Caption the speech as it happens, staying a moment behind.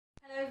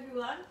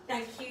everyone.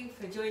 Thank you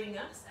for joining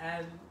us.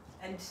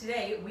 And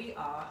today we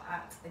are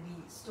at the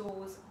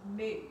stores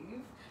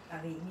move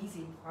at the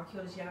Museum of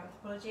Archaeology and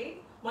Anthropology.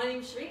 My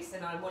name is Shereese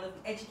and I'm one of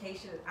the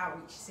Education and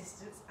Outreach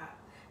Assistants at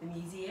the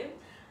museum.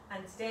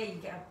 And today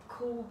you get a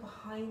cool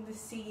behind the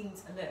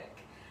scenes look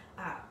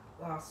at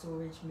our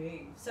storage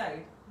move. So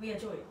we are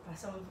joined by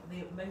some of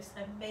the most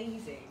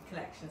amazing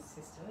collections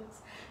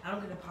assistants, and I'm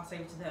going to pass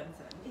over to them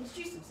to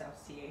introduce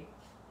themselves to you.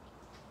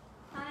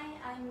 Hi,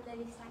 I'm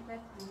Lily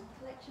Stancliffe. I'm a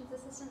Collections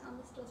Assistant on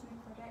the Stores Move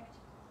project.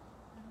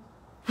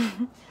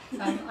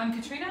 I'm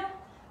Katrina,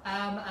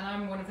 and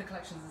I'm one of the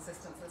Collections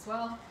Assistants as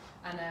well,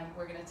 and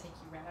we're going to take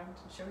you around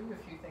and show you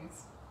a few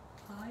things.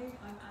 Hi,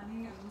 I'm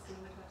Annie. I'm also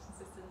one of the Collections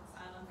Assistants,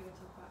 and I'm going to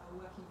talk about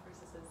our working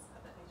processes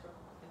a bit later on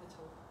in the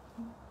talk.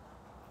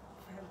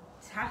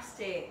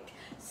 Fantastic.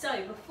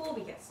 So before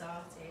we get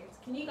started,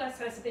 can you guys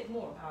tell us a bit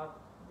more about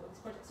what this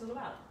project's all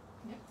about?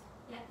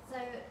 Yeah, so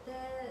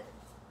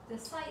the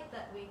site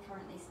that we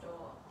currently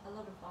store a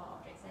lot of our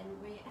objects in,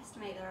 we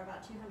estimate there are about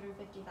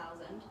 250,000,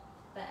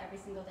 but every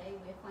single day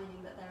we're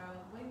finding that there are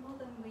way more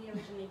than we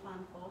originally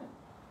planned for,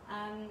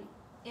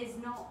 is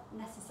not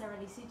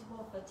necessarily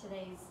suitable for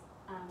today's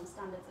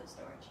standards of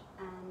storage.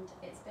 And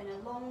it's been a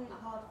long,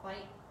 hard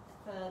fight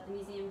for the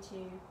museum to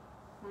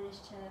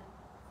manage to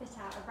fit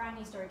out a brand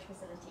new storage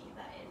facility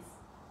that is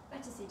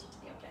better suited to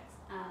the objects.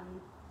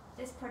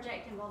 This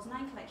project involves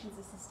 9 collections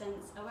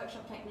assistants, a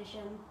workshop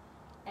technician,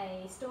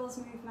 a stores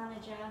move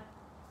manager,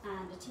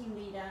 and a team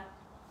leader,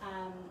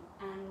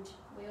 and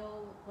we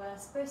all were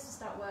supposed to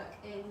start work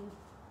in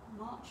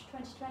March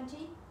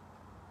 2020.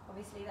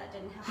 Obviously that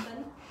didn't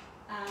happen,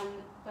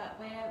 but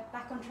we're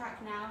back on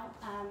track now.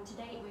 To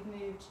date we've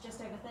moved just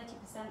over 30%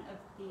 of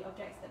the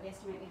objects that we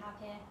estimate we have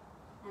here,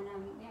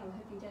 and yeah, we're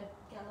hoping to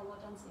get a lot more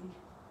done soon.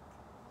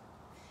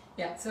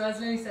 Yeah, so as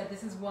Lily said,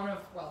 this is one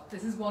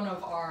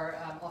of our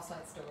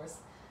off-site stores.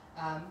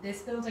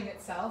 This building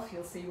itself,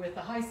 you'll see with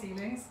the high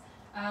ceilings,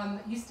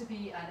 used to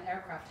be an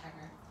aircraft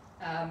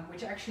hangar,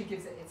 which actually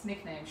gives it its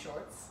nickname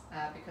Shorts,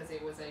 because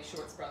it was a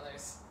Shorts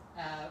Brothers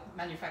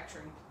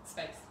manufacturing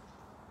space.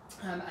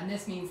 And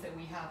this means that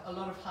we have a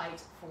lot of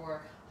height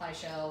for high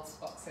shelves,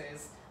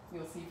 boxes.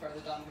 You'll see further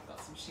down we've got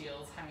some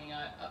shields hanging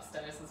out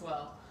upstairs as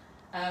well.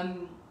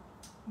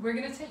 We're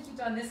going to take you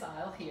down this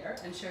aisle here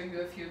and show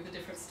you a few of the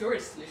different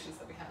storage solutions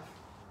that we have.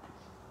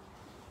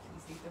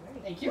 Please leave them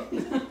ready. Thank you.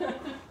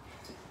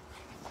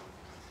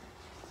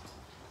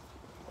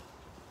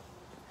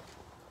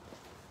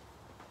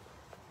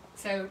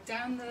 So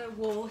down the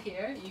wall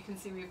here, you can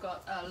see we've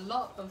got a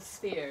lot of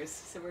spears.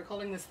 So we're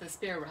calling this the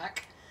spear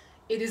rack.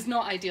 It is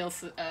not ideal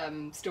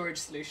storage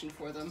solution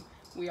for them.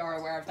 We are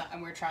aware of that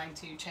and we're trying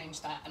to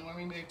change that. And when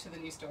we move to the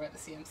new store at the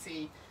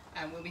CMC,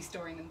 we'll be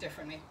storing them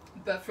differently.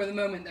 But for the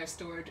moment, they're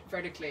stored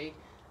vertically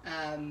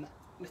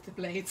with the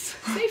blades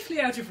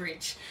safely out of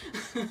reach.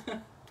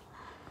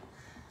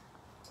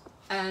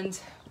 And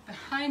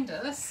behind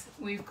us,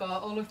 we've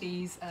got all of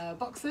these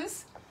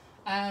boxes.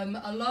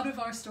 A lot of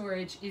our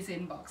storage is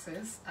in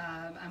boxes,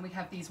 and we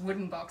have these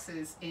wooden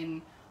boxes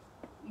in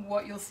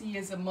what you'll see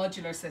is a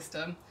modular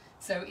system.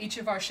 So each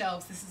of our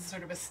shelves, this is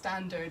sort of a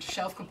standard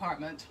shelf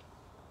compartment,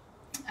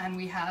 and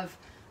we have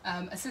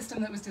a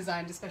system that was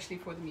designed especially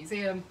for the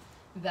museum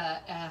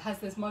that has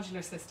this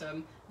modular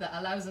system that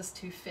allows us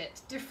to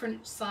fit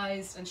different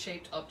sized and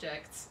shaped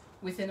objects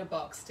within a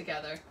box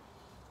together.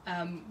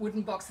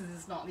 Wooden boxes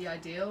is not the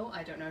ideal.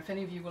 I don't know if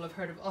any of you will have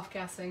heard of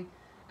off-gassing,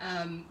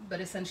 but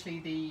essentially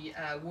the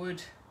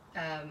wood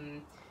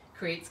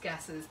creates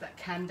gases that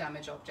can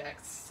damage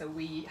objects, so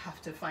we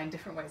have to find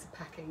different ways of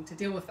packing to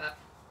deal with that.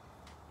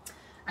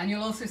 And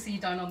you'll also see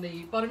down on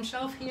the bottom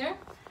shelf here,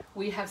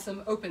 we have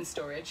some open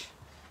storage.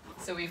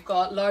 So we've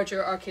got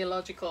larger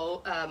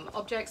archaeological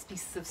objects,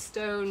 pieces of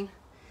stone,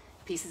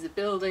 pieces of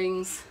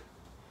buildings,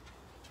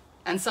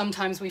 and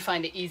sometimes we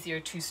find it easier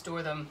to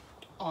store them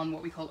on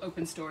what we call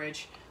open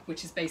storage,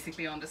 which is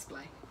basically on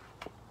display.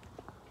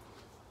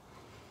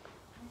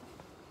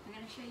 I'm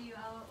going to show you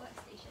our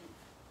workstations.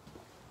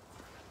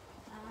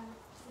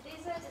 So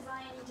these were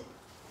designed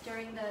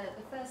during the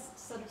first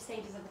sort of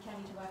stages of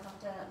returning to work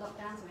after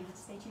lockdowns, and we had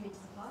to stay 2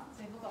 meters apart.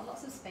 So we've all got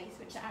lots of space,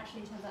 which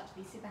actually turns out to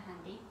be super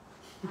handy.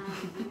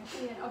 I'm going to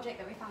show you an object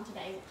that we found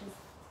today, which is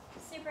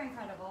super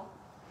incredible.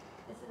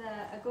 This is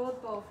a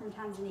gourd bowl from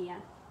Tanzania,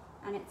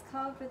 and it's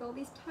carved with all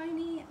these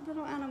tiny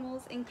little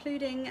animals,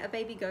 including a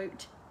baby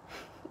goat,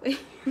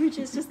 which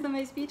is just the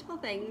most beautiful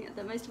thing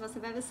that most of us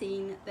have ever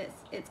seen.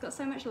 It's got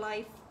so much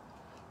life,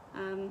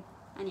 and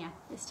yeah,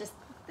 it's just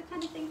the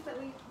kind of things that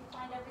we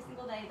find every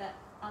single day that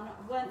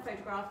weren't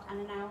photographed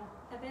and are now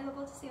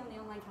available to see on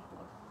the online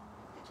catalogue,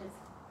 which is,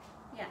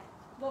 yeah,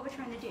 what we're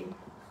trying to do.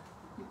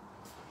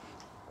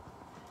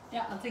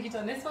 Yeah, I'll take you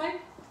down this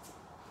way.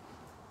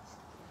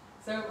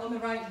 So on the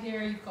right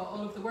here, you've got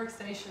all of the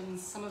workstations.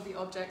 Some of the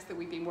objects that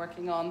we've been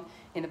working on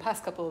in the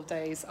past couple of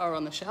days are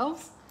on the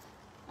shelves.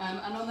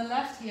 And on the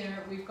left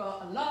here, we've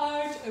got a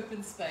large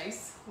open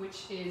space,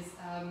 which is,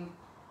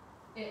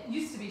 it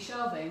used to be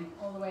shelving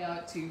all the way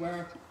out to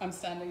where I'm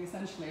standing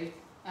essentially.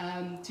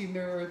 to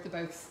mirror the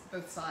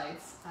both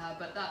sides,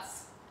 but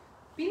that's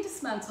been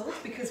dismantled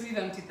because we've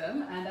emptied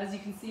them, and as you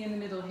can see in the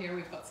middle here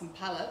we've got some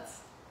pallets.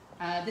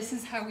 This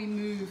is how we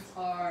move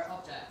our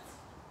objects.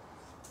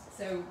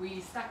 So we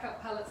stack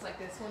up pallets like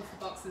this once the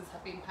boxes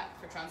have been packed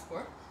for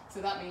transport.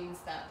 So that means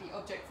that the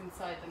objects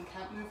inside them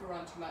can't move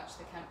around too much,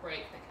 they can't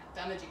break, they can't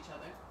damage each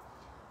other.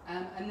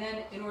 And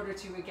then in order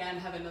to again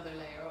have another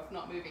layer of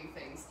not moving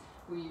things,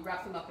 we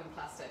wrap them up in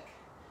plastic.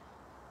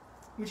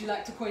 Would you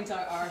like to point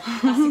out our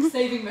plastic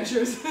saving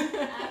measures?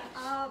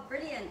 Our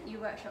brilliant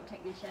U-Workshop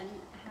technician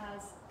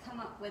has come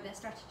up with a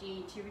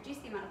strategy to reduce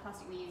the amount of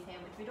plastic we use here,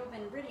 which we'd all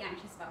been really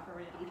anxious about for a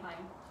really long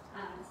time.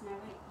 So now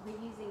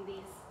we're using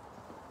this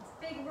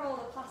big roll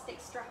of plastic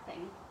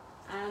strapping,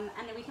 and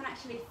then we can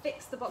actually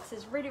fix the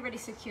boxes really, really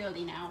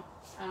securely now,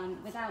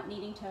 without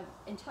needing to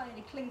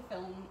entirely cling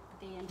film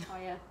the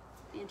entire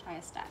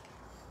stack.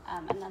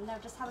 And then they'll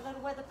just have a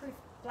little weatherproof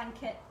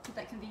blanket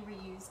that can be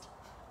reused.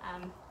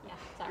 Yeah,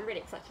 so I'm really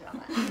excited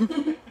about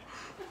that.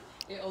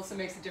 It also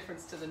makes a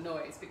difference to the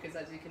noise because,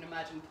 as you can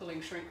imagine,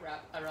 pulling shrink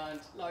wrap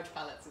around large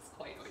pallets is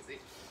quite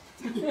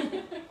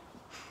noisy.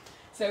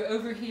 So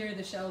over here,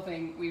 the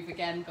shelving, we've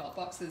again got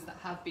boxes that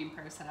have been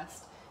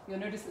processed. You'll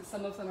notice that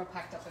some of them are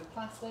packed up in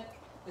plastic.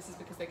 This is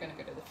because they're going to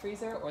go to the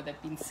freezer or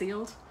they've been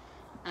sealed.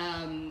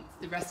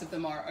 The rest of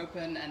them are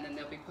open and then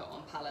they'll be put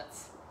on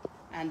pallets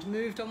and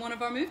moved on one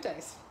of our move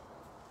days.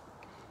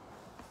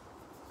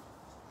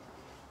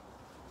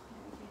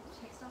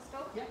 Textile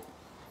store? Yep.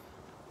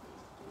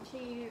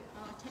 To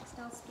our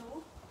textile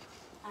store.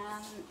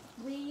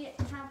 We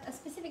have a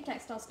specific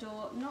textile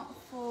store, not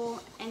for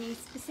any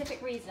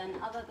specific reason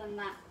other than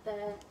that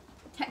the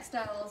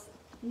textiles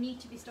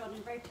need to be stored in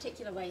a very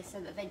particular way so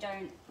that they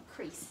don't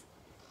crease.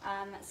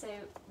 So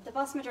the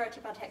vast majority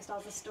of our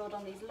textiles are stored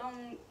on these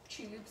long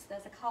tubes.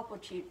 There's a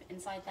cardboard tube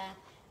inside there,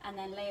 and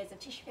then layers of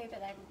tissue paper.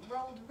 They're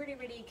rolled really,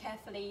 really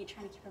carefully,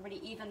 trying to keep a really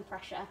even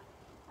pressure,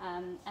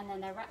 and then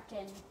they're wrapped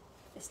in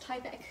this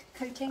Tyvek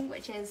coating,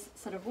 which is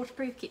sort of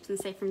waterproof, keeps them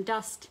safe from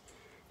dust,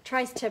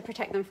 tries to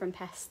protect them from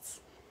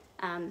pests.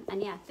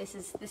 And yeah, this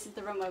is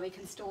the room where we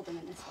can store them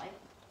in this way.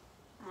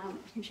 I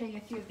can show you a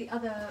few of the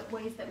other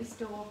ways that we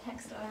store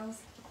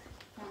textiles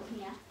down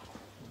here.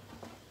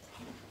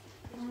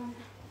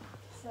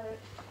 So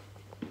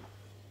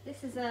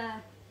this is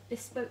a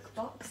bespoke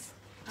box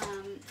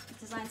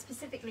designed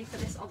specifically for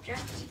this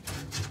object,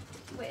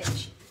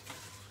 which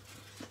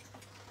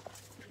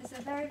is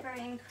a very,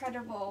 very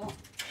incredible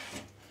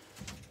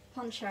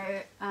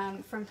poncho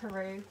from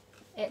Peru.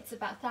 It's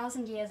about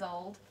 1,000 years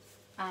old,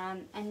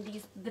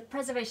 and the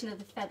preservation of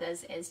the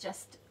feathers is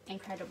just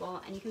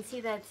incredible. And you can see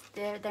that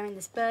they're in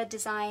this bird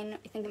design.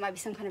 I think it might be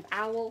some kind of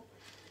owl.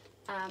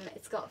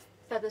 It's got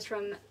feathers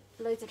from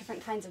loads of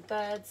different kinds of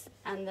birds,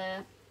 and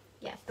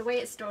the way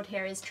it's stored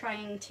here is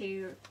trying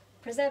to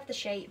preserve the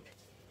shape,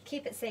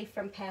 keep it safe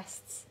from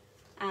pests,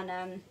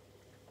 and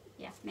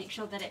make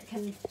sure that it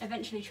can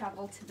eventually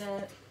travel to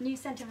the new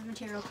centre of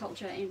material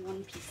culture in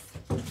one piece.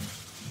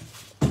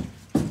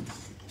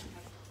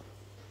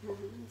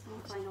 That's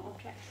our final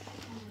object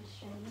I'm going to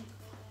show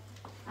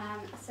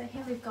you. So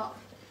here we've got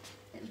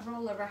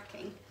roller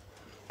racking,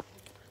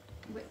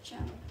 which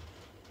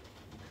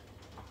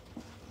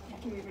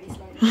can be really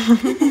slowly.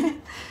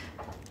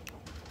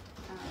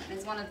 And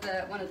it's one of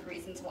the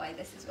reasons why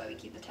this is where we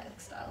keep the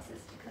textiles,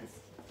 is because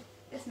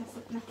this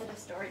method of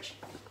storage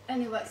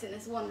only works in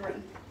this one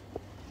room.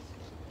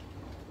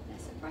 They're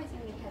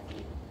surprisingly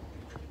heavy.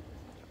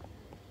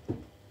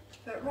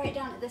 But right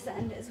down at this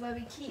end is where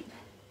we keep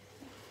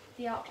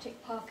the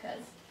Arctic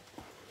parkas.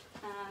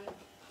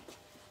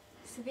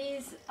 So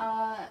these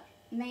are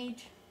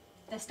made,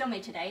 they're still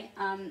made today,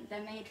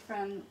 they're made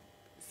from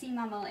sea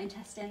mammal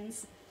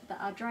intestines that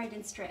are dried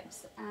in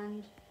strips,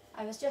 and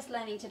I was just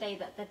learning today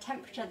that the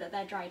temperature that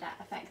they're dried at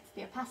affects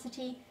the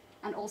opacity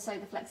and also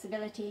the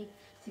flexibility.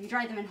 So if you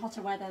dry them in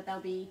hotter weather,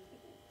 they'll be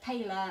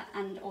paler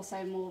and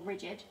also more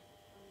rigid.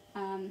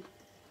 And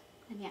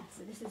yeah,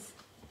 so this is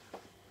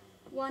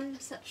one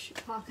such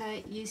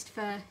parka used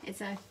for, it's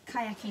a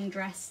kayaking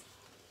dress,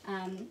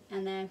 and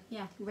they're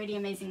really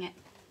amazing at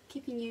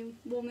keeping you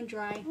warm and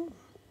dry,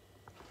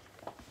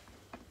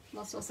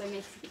 whilst also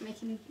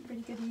making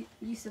really good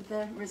use of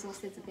the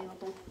resources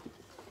available.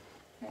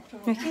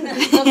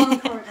 The long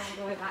corridor all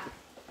the way back.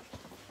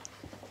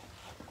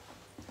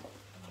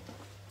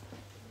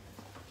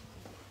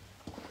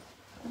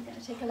 I'm going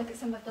to take a look at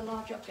some of the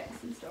large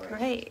objects in storage.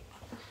 Great.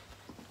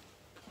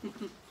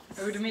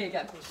 Over to me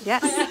again.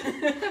 Yes.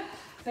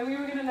 So we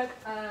were going to look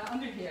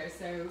under here.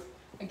 So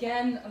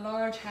again, a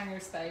large hangar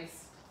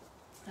space,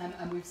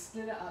 and we've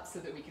split it up so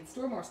that we can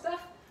store more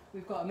stuff.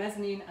 We've got a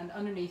mezzanine, and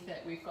underneath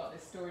it we've got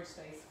this storage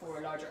space for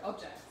larger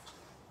objects.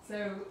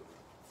 So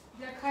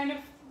they're kind of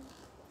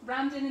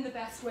rammed in the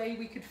best way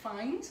we could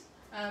find.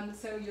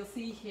 So you'll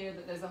see here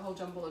that there's a whole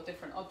jumble of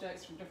different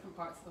objects from different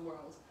parts of the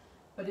world.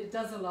 But it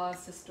does allow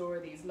us to store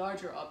these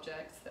larger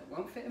objects that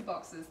won't fit in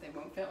boxes, they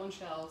won't fit on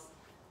shelves,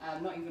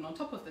 not even on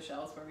top of the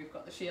shelves where we've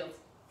got the shields.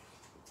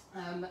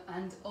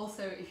 And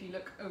also, if you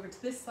look over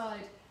to this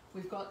side,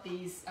 we've got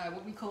these,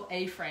 what we call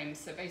A-frames.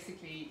 So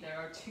basically there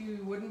are two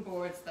wooden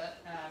boards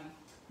that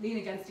lean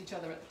against each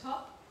other at the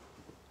top.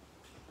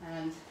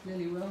 And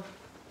Lily will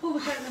pull the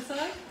curtain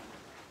aside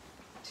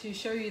to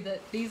show you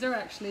that these are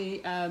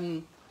actually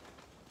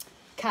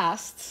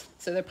casts,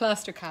 so they're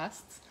plaster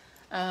casts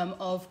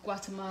of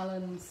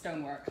Guatemalan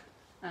stonework.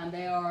 And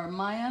they are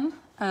Mayan,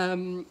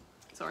 and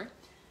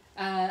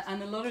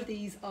a lot of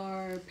these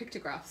are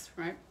pictographs,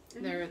 right?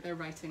 They're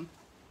writing.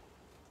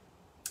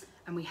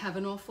 And we have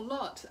an awful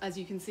lot. As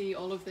you can see,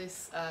 all of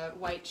this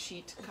white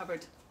sheet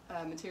covered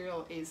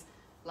material is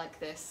like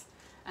this.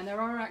 And there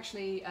are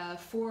actually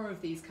 4 of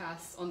these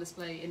casts on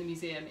display in the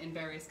museum in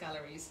various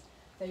galleries.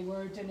 They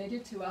were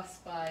donated to us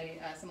by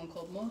someone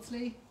called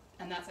Maudsley,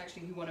 and that's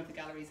actually who one of the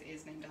galleries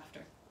is named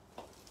after.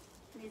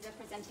 These are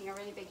presenting a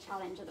really big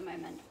challenge at the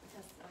moment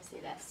because obviously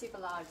they're super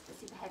large, they're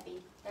super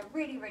heavy, they're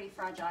really, really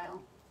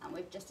fragile, and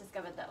we've just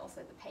discovered that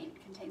also the paint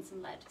contains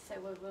some lead. So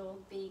we will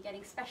be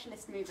getting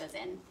specialist movers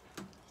in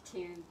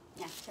to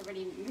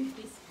really move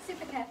these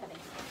super carefully.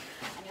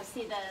 And you'll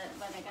see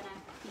where they're going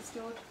to be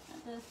stored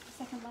at the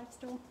Second Life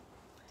store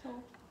tour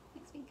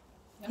next week.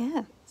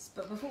 Yeah.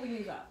 But before we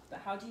move up,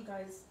 how do you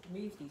guys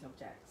move these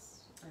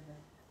objects?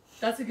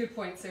 That's a good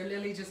point. So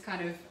Lily just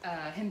kind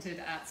of hinted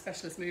at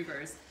specialist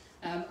movers.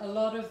 A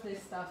lot of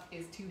this stuff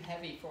is too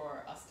heavy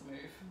for us to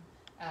move.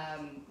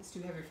 It's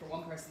too heavy for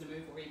one person to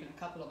move, or even a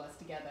couple of us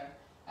together.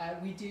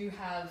 We do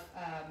have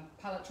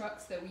pallet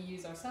trucks that we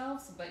use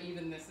ourselves, but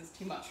even this is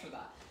too much for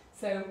that.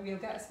 So we'll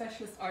get a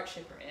specialist art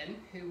shipper in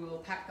who will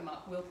pack them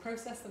up. We'll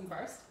process them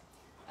first,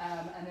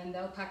 and then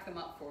they'll pack them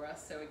up for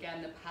us. So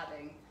again, the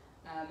padding,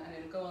 and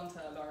it'll go onto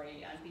a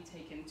lorry and be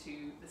taken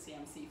to the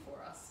CMC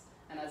for us.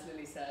 And as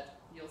Lily said,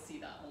 you'll see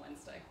that on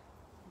Wednesday.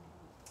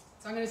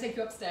 So I'm going to take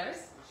you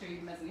upstairs, show you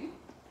the mezzanine.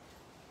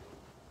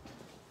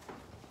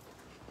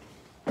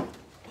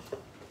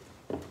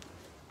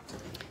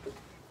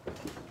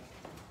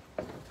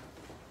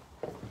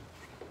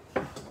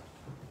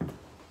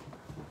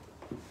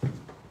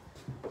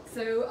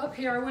 So up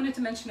here I wanted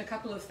to mention a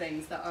couple of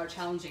things that are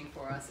challenging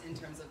for us in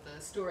terms of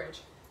the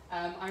storage.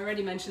 I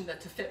already mentioned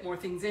that to fit more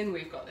things in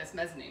we've got this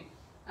mezzanine,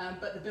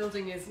 but the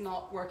building is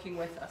not working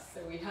with us,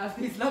 so we have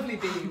these lovely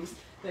beams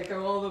that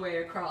go all the way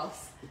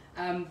across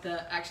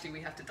that actually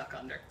we have to duck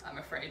under, I'm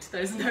afraid.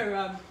 There's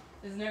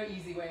no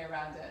easy way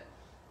around it.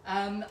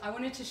 I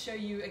wanted to show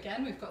you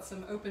again, we've got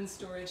some open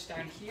storage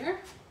down here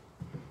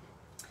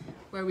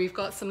where we've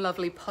got some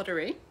lovely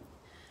pottery.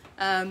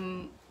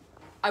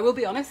 I will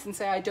be honest and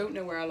say I don't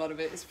know where a lot of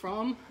it is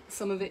from.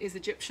 Some of it is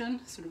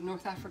Egyptian, sort of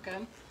North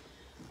African.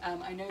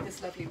 I know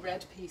this lovely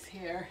red piece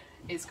here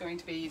is going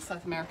to be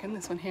South American,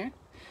 this one here,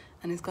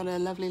 and it's got a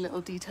lovely little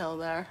detail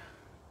there.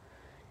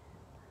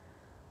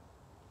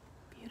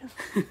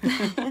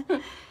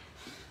 Beautiful.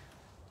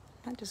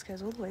 That just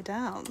goes all the way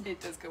down. It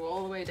does go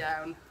all the way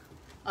down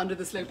under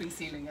the sloping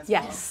ceiling as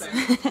yes.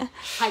 well, so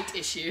height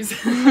issues.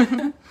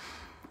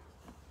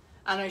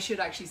 And I should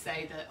actually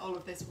say that all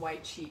of this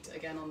white sheet,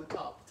 again on the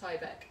top,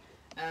 Tyvek,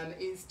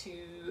 is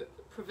to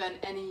prevent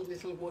any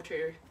little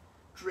water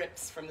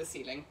drips from the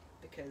ceiling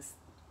because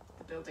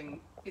the building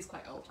is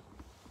quite old.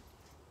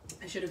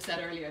 I should have said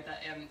earlier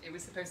that it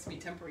was supposed to be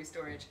temporary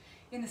storage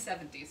in the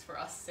 70s for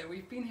us, so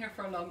we've been here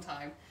for a long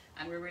time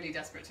and we're really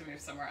desperate to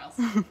move somewhere else.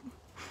 So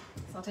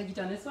I'll take you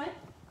down this way.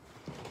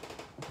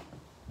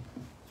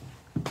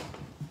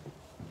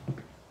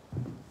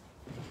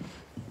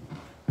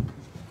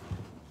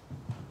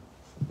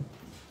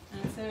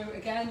 So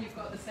again, you've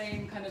got the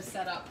same kind of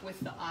setup with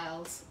the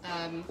aisles.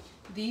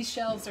 These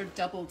shelves are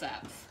double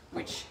depth,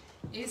 which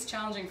is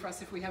challenging for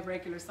us if we have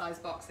regular size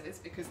boxes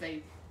because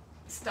they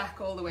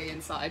stack all the way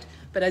inside.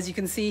 But as you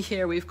can see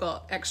here, we've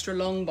got extra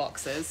long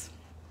boxes.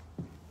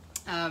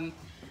 And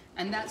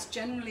that's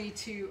generally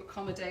to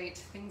accommodate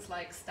things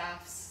like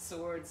staffs,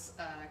 swords,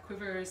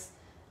 quivers,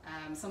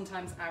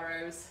 sometimes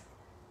arrows.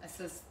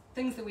 So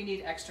things that we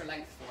need extra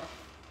length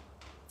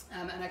for.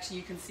 And actually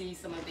you can see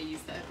some of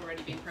these that have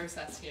already been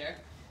processed here.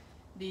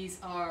 These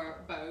are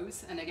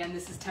bows, and again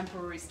this is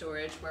temporary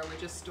storage where we're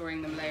just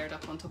storing them layered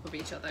up on top of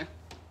each other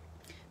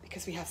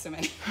because we have so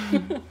many.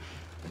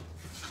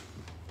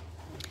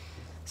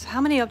 So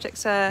how many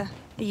objects are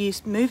you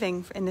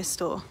moving in this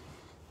store?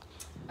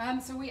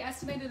 So we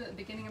estimated at the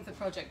beginning of the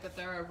project that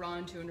there are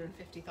around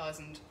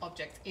 250,000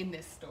 objects in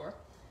this store.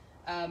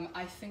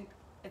 I think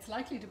it's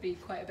likely to be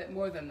quite a bit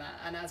more than that,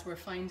 and as we're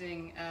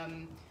finding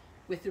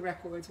with the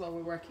records while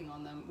we're working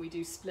on them, we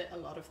do split a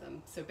lot of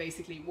them. So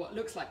basically what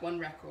looks like one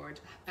record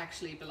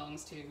actually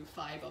belongs to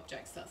 5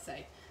 objects, let's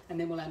say, and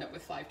then we'll end up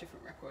with 5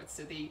 different records.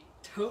 So the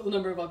total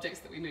number of objects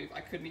that we move,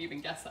 I couldn't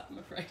even guess that, I'm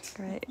afraid.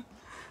 Great.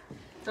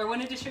 So I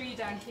wanted to show you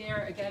down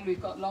here, again,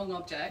 we've got long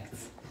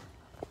objects,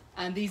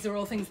 and these are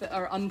all things that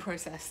are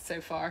unprocessed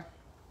so far.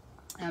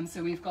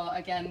 So we've got,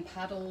 again,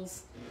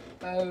 paddles,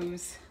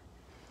 bows,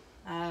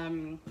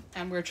 and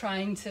we're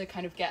trying to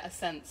kind of get a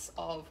sense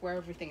of where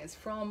everything is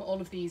from. All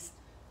of these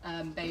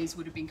bays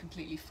would have been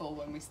completely full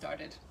when we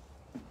started.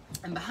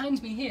 And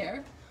behind me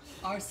here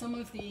are some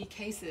of the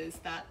cases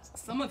that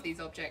some of these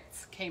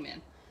objects came in.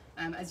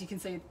 As you can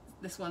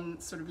this one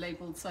sort of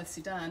labelled South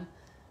Sudan,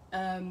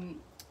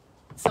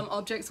 some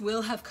objects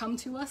will have come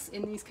to us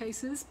in these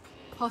cases,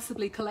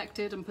 possibly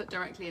collected and put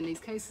directly in these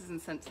cases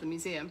and sent to the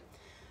museum.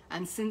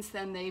 And since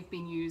then they've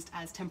been used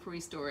as temporary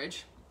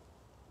storage.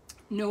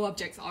 No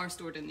objects are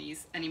stored in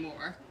these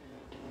anymore,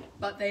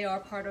 but they are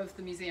part of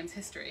the museum's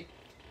history.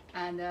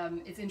 And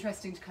it's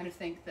interesting to kind of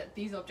think that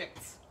these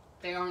objects,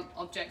 they aren't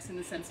objects in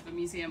the sense of a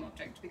museum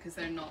object because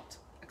they're not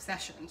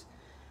accessioned.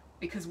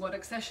 Because what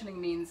accessioning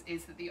means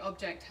is that the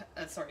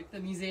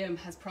museum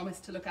has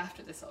promised to look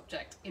after this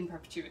object in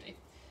perpetuity.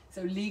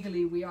 So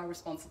legally we are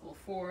responsible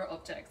for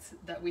objects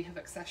that we have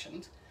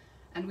accessioned,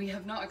 and we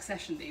have not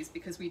accessioned these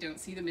because we don't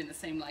see them in the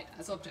same light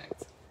as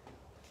objects.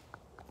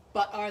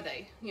 But are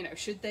they? You know,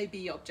 should they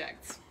be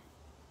objects?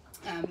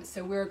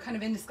 So we're kind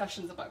of in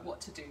discussions about what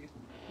to do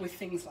with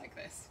things like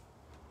this.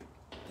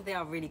 But they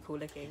are really cool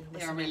looking.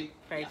 They are really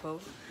very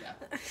cool. Yeah.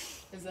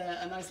 There's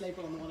a nice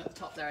label on the one at the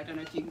top there. I don't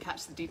know if you can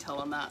catch the detail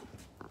on that.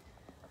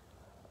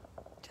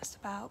 Just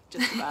about.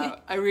 Just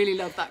about. I really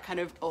love that kind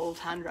of old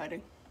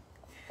handwriting.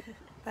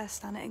 They're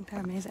stunning. They're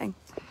amazing.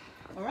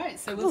 All right,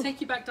 so we'll take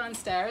you back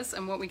downstairs,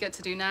 and what we get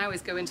to do now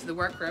is go into the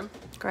workroom.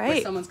 Great.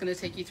 Where someone's going to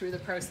take you through the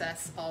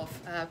process of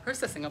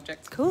processing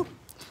objects. Cool.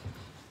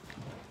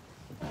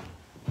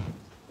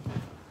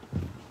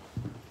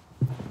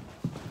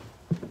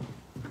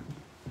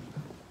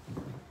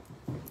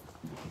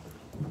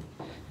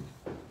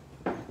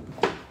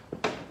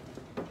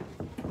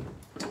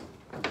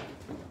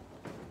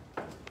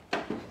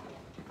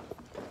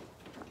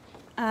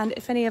 And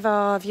if any of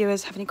our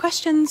viewers have any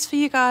questions for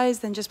you guys,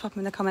 then just pop them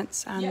in the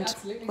comments and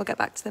absolutely. We'll get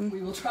back to them.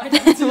 We will try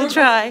to answer We'll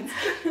try.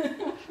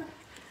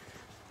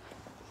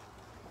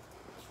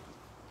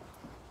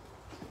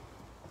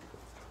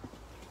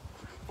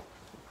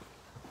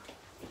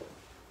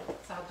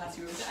 So I'll pass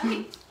you over to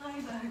Annie.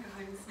 Hi there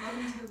guys,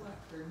 welcome to the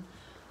workroom.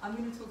 I'm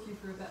going to talk you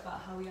through a bit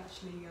about how we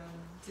actually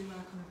do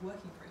our kind of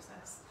working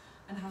process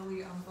and how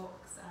we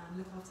unbox and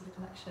look after the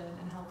collection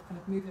and help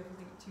kind of move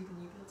everything to the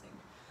new building.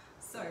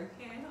 So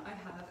here I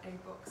have a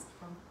box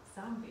from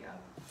Zambia.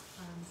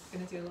 I'm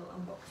going to do a little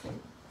unboxing.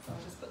 So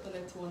I'll just put the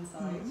lid to one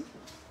side.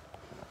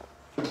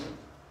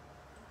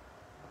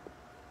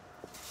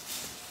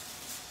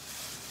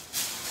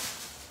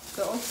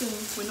 So often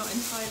we're not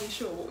entirely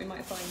sure what we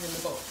might find in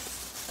the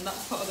box, and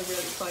that's part of the real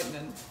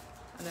excitement.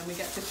 And then we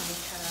get to kind of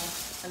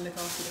care and look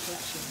after the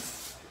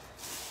collections.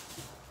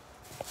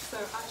 So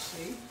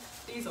actually,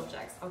 these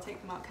objects, I'll take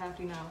them out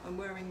carefully now. I'm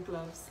wearing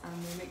gloves, and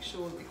we make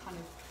sure that we kind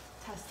of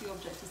test the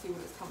object to see what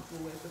it's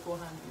comfortable with before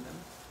handling them.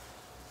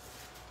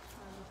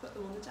 And I'll put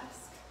them on the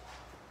desk.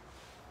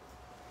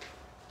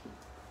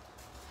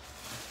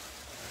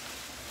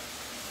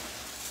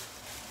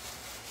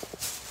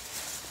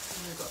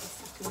 And I've got a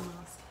second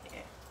mask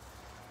here.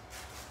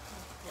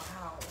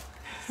 Wow.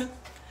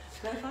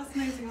 They're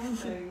fascinating,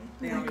 aren't they?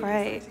 They are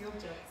great. Exciting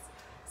objects.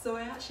 So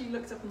I actually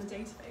looked up on the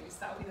database.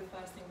 That would be the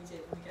first thing we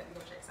did when we get the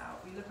objects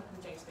out. We look up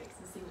in the database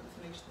and see what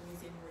information the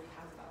museum already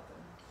has about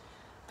them.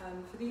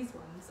 For these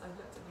ones, I've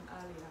looked at them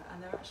earlier, and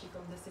they're actually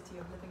from the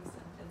city of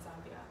Livingstone in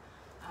Zambia,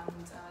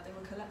 and they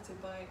were collected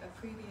by a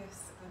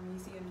previous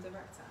museum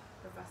director,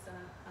 Professor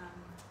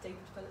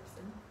David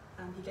Phillipson,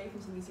 and he gave them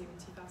to the museum in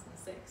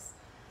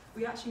 2006.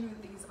 We actually know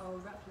that these are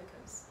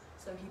replicas,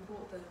 so he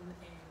bought them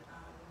in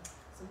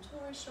some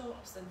tourist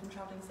shops and from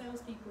travelling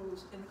salespeople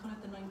in kind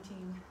of the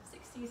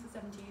 1960s and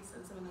 70s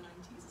and some in the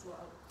 90s as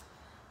well.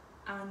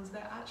 And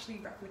they're actually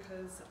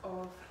replicas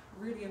of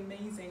really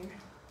amazing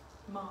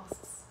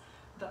masks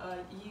that are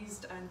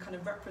used and kind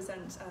of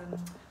represent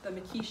the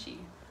Mikishi,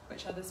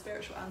 which are the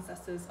spiritual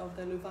ancestors of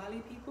the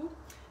Luvali people,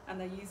 and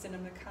they're used in a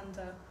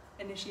Makanda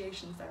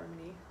initiation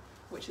ceremony,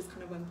 which is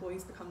kind of when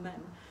boys become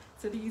men.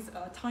 So these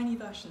are tiny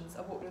versions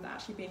of what would have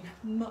actually been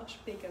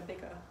much bigger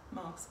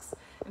masks.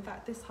 In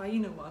fact, this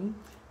hyena one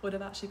would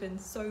have actually been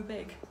so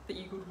big that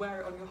you could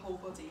wear it on your whole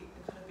body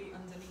and kind of be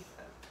underneath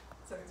it.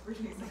 So it's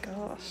really exciting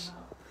to see them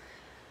out.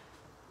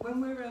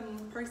 When we're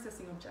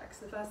processing objects,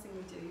 the first thing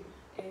we do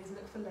is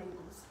look for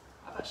labels.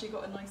 I've actually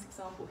got a nice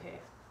example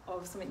here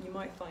of something you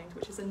might find,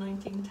 which is a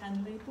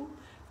 1910 label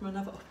from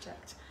another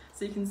object.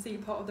 So you can see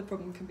part of the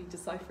problem can be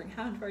deciphering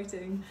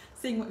handwriting,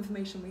 seeing what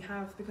information we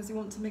have, because we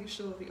want to make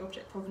sure the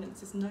object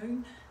provenance is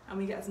known and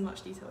we get as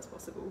much detail as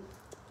possible.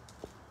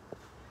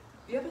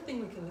 The other thing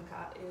we can look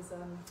at is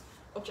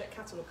object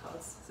catalogue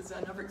cards. This is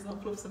another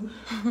example of some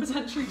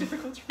potentially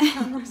difficult to read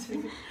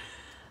handwriting.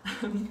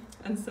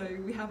 And so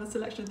we have a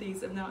selection of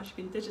these that have now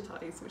actually been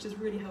digitised, which is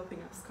really helping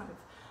us kind of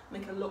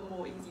make a lot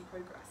more easy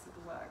progress with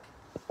the work.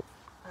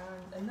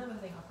 And another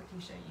thing I'll quickly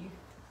show you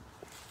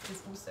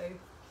is also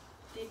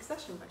the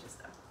accession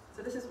register.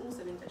 So this has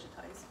also been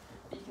digitised,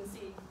 but you can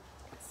see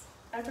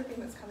everything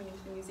that's coming into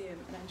the museum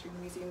and entering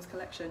the museum's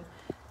collection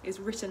is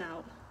written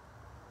out,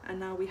 and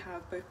now we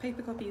have both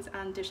paper copies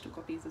and digital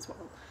copies as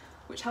well,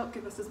 which help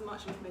give us as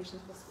much information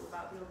as possible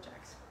about the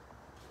object.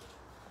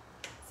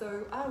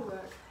 So our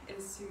work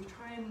is to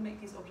try and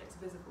make these objects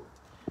visible.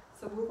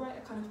 So we'll write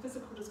a kind of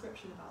physical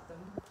description about them,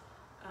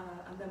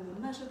 and then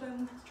we'll measure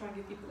them to try and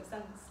give people a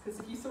sense, because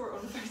if you saw it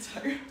on a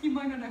photo, you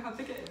might not know how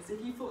big it is.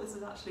 If you thought this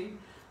was actually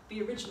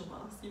the original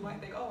mask, you might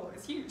think, oh,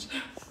 it's huge.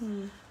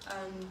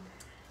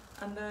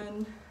 And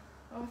then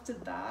after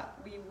that,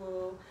 we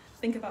will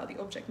think about the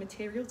object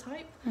material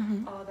type.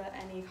 Are there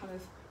any kind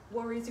of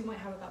worries you might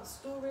have about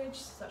storage,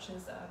 such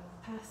as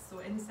pests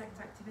or insect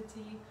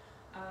activity,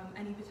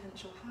 any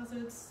potential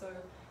hazards? So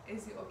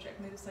is the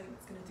object made of something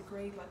that's going to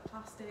degrade like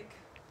plastic?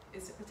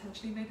 Is it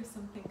potentially made of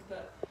something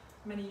that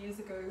many years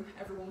ago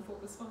everyone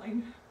thought was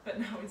fine, but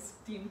now is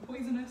deemed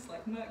poisonous,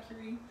 like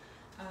mercury?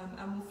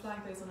 And we'll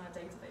flag those on our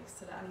database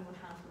so that anyone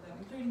handle them,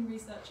 including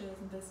researchers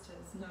and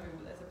visitors, know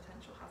that there's a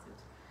potential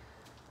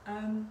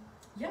hazard.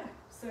 Yeah,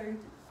 so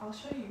I'll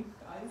show you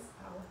guys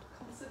our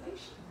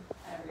conservation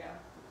area.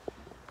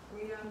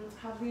 We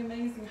have the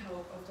amazing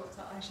help of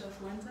Dr. Aisha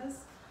Fuentes,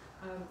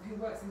 who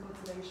works in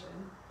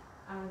conservation,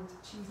 and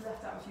she's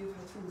left out a few of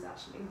her tools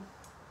actually.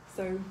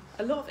 So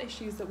a lot of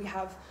issues that we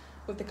have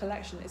with the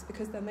collection is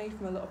because they're made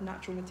from a lot of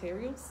natural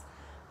materials,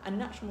 and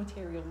natural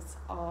materials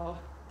are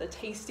the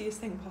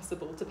tastiest thing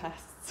possible to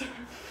pests.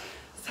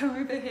 So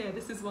over here,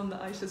 this is one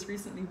that Aisha's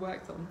recently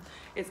worked on.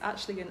 It's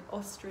actually an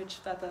ostrich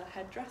feather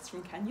headdress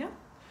from Kenya.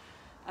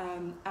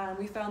 And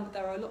we found that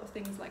there are a lot of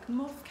things like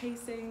moth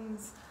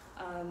casings,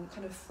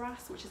 kind of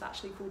frass, which is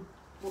actually called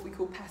what we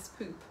call pest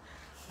poop,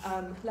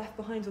 left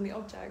behind on the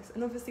objects.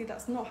 And obviously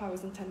that's not how it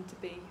was intended to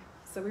be.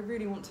 So we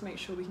really want to make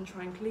sure we can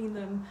try and clean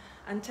them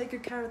and take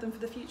good care of them for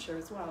the future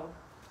as well.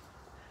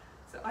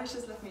 So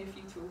Aisha's left me a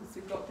few tools.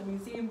 We've got the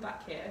museum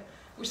back here,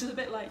 which is a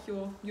bit like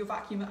your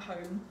vacuum at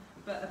home,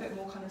 but a bit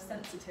more kind of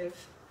sensitive,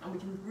 and we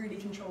can really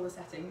control the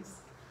settings.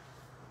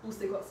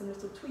 Also got some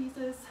little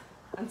tweezers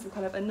and some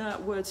kind of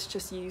inert wood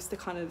just used to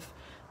kind of,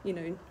 you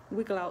know,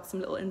 wiggle out some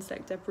little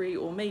insect debris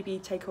or maybe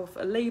take off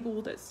a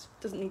label that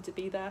doesn't need to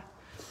be there.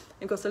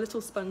 We've got a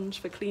little sponge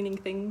for cleaning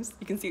things.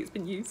 You can see it's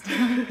been used.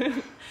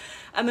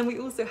 And then we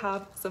also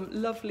have some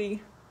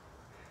lovely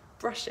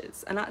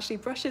brushes, and actually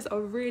brushes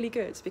are really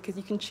good because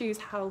you can choose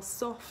how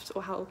soft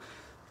or how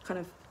kind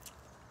of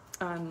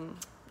I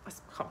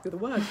can't feel the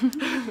word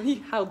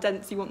how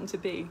dense you want them to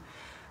be,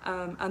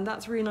 and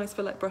that's really nice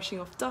for like brushing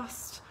off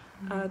dust.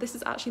 This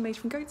is actually made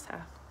from goat's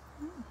hair.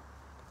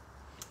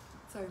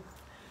 So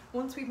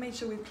once we've made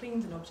sure we've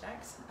cleaned an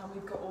object and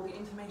we've got all the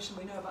information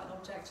we know about an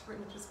object,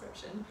 written a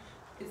description,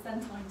 it's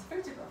then time to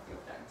photograph the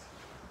object.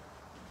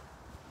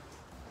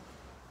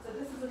 So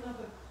this is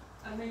another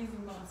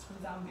amazing mask from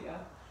Zambia,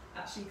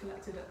 actually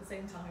collected at the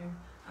same time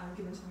and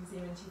given to the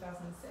museum in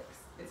 2006.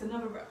 It's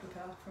another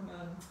replica from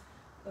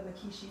the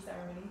Makishi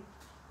ceremony,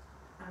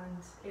 and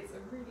it's a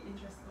really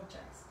interesting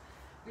object.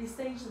 We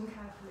stage them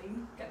carefully,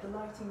 get the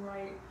lighting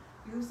right.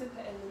 We also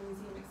put in the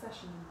museum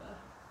accession number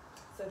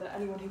so that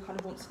anyone who kind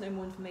of wants to know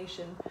more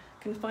information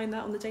can find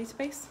that on the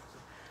database.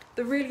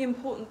 The really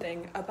important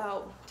thing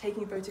about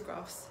taking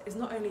photographs is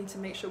not only to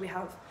make sure we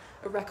have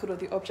a record of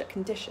the object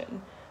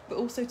condition, but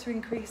also to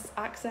increase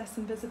access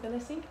and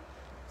visibility.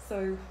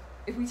 So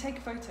if we take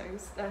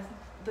photos, they're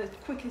the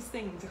quickest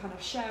thing to kind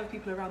of share with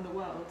people around the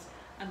world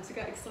and to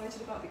get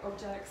excited about the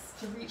objects,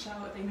 to reach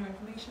out if they know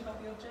information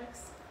about the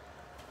objects.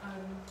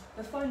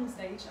 The final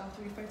stage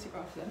after we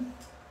photograph them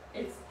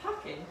is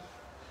packing.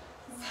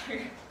 So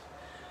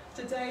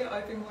today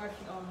I've been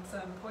working on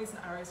some poison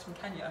arrows from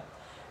Kenya,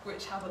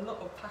 which have a lot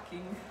of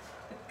packing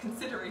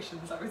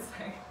considerations, I would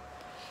say.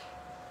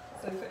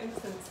 So for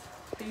instance,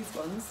 these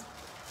ones,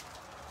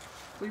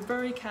 we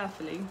very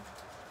carefully, I'm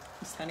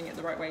just turning it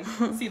the right way,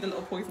 see the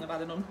little poison I've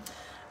added on.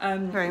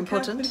 Very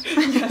important.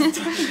 Yes,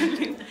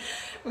 definitely.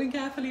 We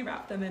carefully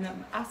wrap them in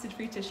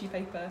acid-free tissue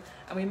paper,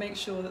 and we make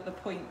sure that the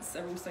points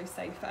are also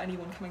safe for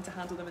anyone coming to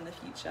handle them in the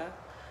future.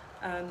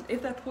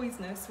 If they're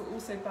poisonous, we'll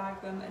also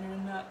bag them in an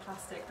inert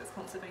plastic that's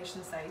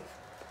conservation safe,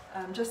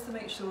 just to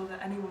make sure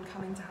that anyone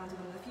coming to handle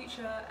them in the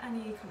future,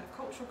 any kind of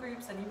cultural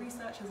groups, any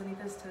researchers, any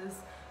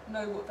visitors,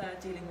 know what they're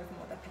dealing with and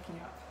what they're picking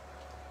up.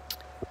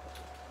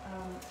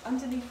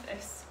 Underneath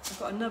this, we've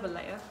got another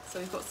layer. So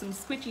we've got some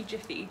squidgy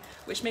jiffy,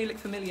 which may look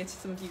familiar to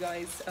some of you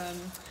guys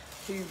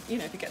who, you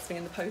know, if you get something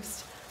in the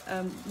post.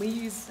 We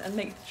use and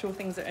make sure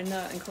things are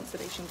inert and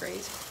conservation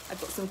grade. I've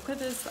got some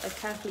quivers that I've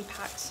carefully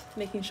packed,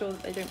 making sure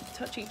that they don't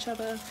touch each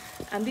other.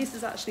 And this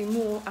is actually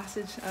more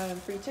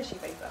acid-free tissue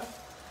paper.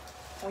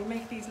 And we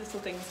make these little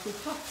things called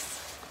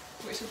puffs,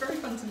 which are very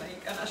fun to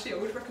make. And actually I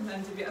would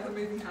recommend if you're ever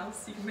moving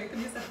house, you can make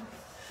them yourself.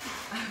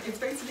 It's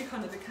basically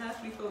kind of a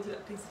carefully folded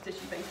up piece of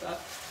tissue paper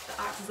that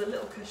acts as a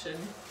little cushion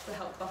to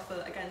help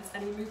buffer against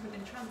any movement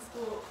in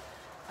transport,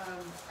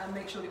 and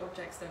make sure the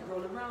objects don't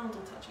roll around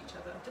or touch each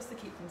other, just to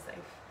keep them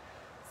safe.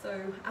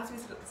 So as we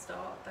said at the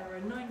start, there are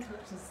 9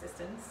 collections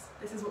assistants.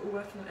 This is what we're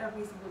working on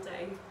every single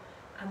day,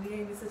 and the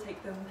aim is to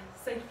take them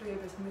safely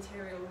over to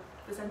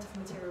the Centre for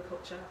Material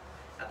Culture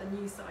at the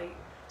new site,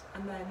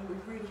 and then we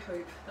really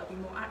hope there'll be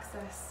more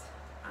access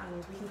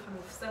and we can kind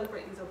of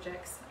celebrate these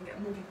objects and get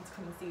more people to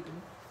come and see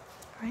them.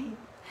 Great.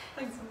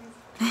 Thanks,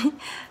 Louise.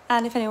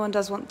 And if anyone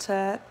does want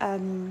to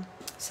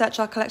search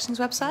our collections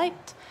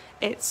website,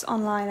 it's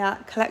online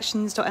at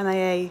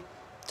collections.maa.org.uk.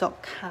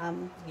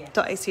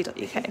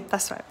 art.cam.ac.uk.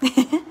 That's right.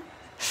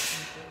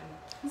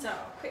 So,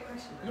 quick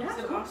question. Yeah, I was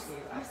going to ask you.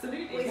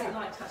 Absolutely. What is it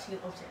like touching an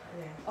object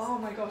like this? Oh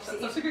my gosh,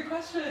 that's such a good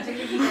question. I don't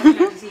think you guys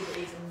can actually see, but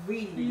it's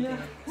really, really big.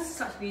 It's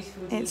such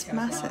beautiful detail. It's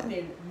massive. I've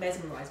been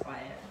mesmerised by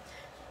it.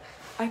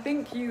 I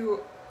think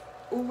you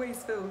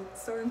always feel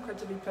so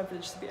incredibly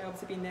privileged to be able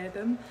to be near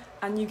them,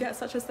 and you get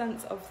such a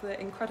sense of the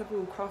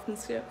incredible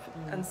craftsmanship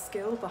and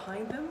skill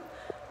behind them.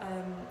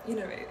 You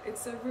know,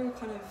 it's a real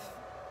kind of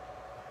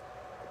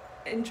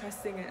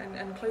interesting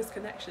and close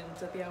connection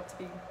to be able to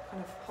be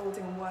kind of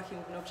holding and working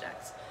with an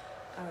object.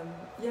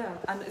 Yeah,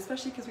 and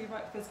especially because we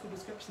write physical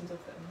descriptions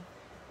of them,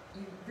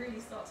 you really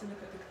start to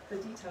look at the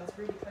details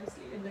really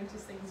closely and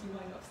notice things you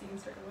might not have seen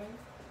straight away.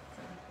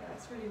 So yeah,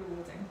 it's really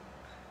rewarding.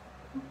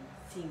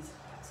 Seems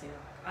absolutely,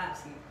 I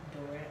absolutely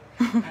adore it.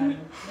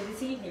 But the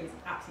team here is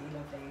absolutely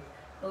lovely.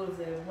 All of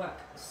the work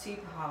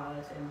super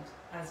hard, and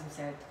as we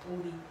said, all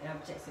the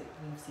objects that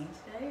we've seen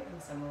today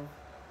and some of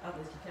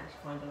others you can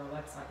actually find on our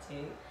website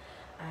too.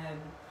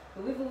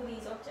 But with all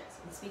these objects,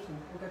 and speaking,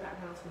 we'll go back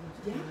now to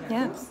the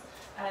Yeah.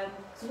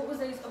 So what was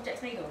those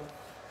objects made of?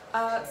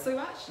 So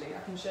actually,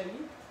 I can show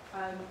you.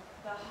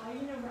 The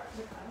hyena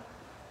replica,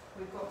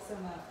 we've got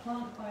some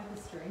plant fibre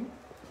string,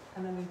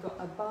 and then we've got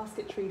a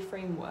basketry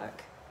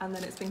framework, and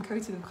then it's been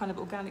coated with kind of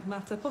organic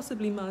matter,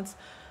 possibly mud,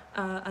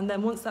 and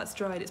then once that's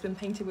dried, it's been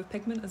painted with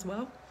pigment as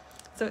well.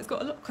 So it's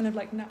got a lot of kind of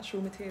like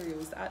natural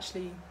materials that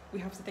actually we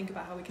have to think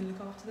about how we can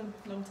look after them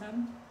long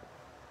term.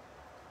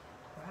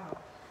 Wow.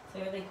 So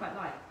are they quite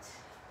light?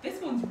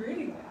 This one's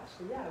really light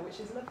actually, yeah, which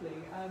is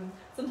lovely.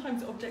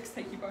 Sometimes objects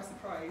take you by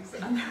surprise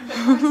and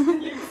they're lighter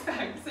than you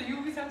expect, so you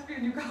always have to be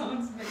on your guard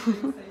to make sure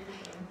you're safe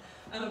with them.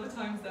 And other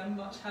times they're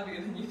much heavier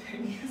than you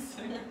think,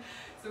 so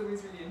it's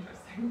always really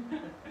interesting.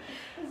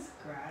 That's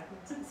grand.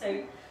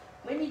 So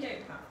when you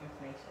don't have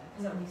information,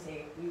 because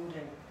obviously we all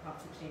don't,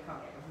 unfortunately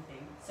can't get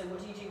everything, so what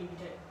do you do when you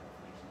don't have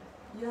information?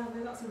 Yeah, no,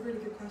 that's a really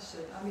good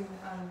question. I mean,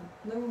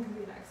 no one can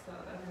be an expert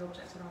of every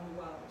object around the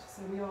world,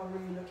 so we are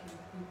really looking for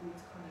people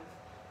to kind of,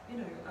 you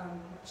know,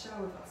 share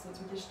with us once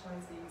we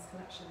digitise these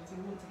collections.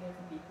 We want to hear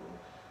from people.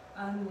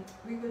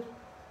 We would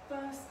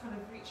first kind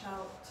of reach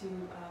out to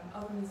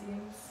other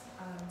museums,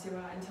 to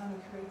our internal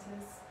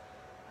curators,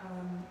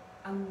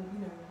 and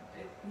you know,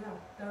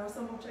 there are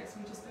some objects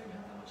we just don't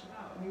have that much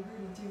about, and we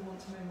really do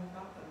want to know more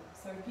about them.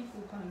 So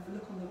people kind of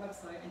look on the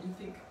website and you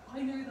think, I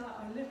know that,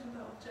 I lived with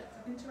that object,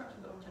 I've interacted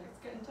with that object,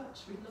 get in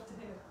touch, we'd love to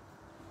hear.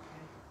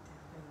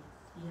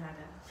 Yeah,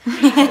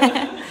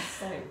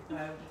 so,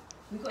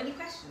 we've got any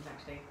questions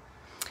actually?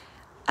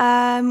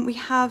 We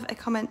have a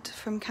comment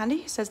from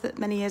Candy who says that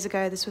many years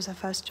ago this was her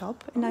first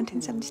job in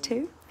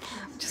 1972,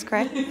 which is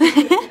great.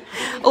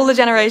 All the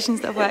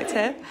generations that have worked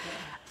here.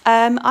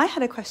 I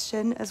had a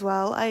question as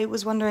well. I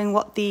was wondering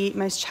what the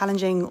most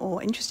challenging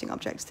or interesting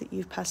objects that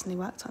you've personally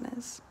worked on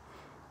is.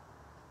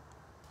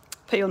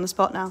 Put you on the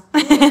spot now.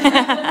 I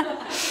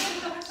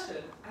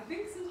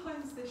think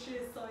sometimes the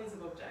sheer size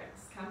of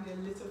objects can be a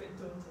little bit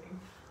daunting.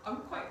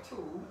 I'm quite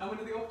tall, and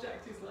one of the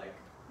objects is like,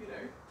 you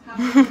know, how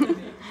am I going to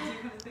you do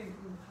kind of think,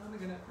 how am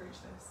I going to approach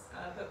this?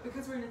 But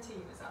because we're in a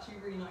team, it's actually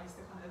really nice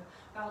to kind of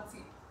bounce,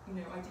 you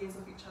know, ideas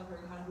off each other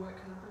and kind of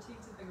work collaboratively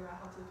to figure out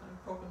how to kind of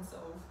problem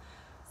solve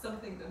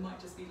something that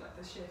might just be like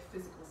the sheer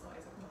physical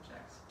size of an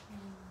object.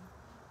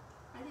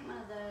 I think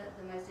one of the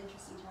most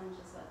interesting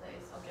challenges are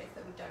those objects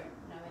that we don't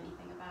know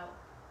anything about.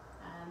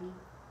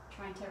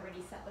 Trying to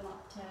really set them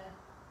up to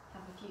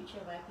have a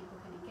future where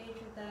people can engage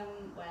with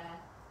them, where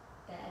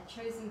they're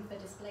chosen for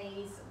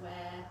displays,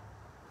 where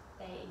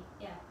they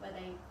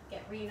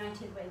get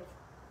reunited with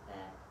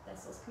their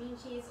source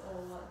communities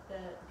or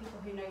the people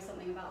who know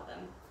something about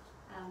them.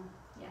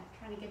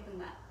 Trying to give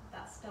them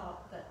that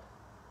start that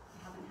we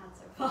haven't had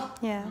so far.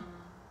 Yeah.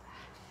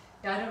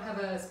 Yeah, I don't have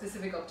a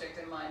specific object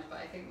in mind, but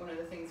I think one of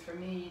the things for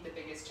me, the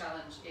biggest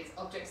challenge is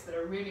objects that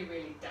are really,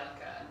 really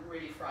delicate and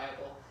really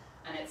friable.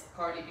 And it's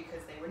partly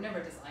because they were never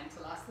designed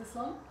to last this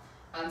long.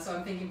 So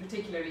I'm thinking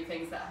particularly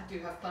things that do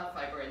have plant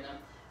fibre in them.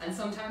 And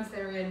sometimes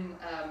they're in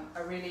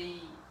a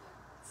really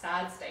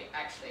sad state,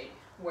 actually,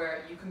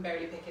 where you can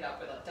barely pick it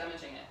up without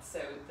damaging it. So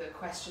the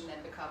question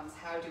then becomes,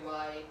 how do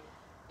I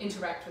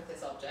interact with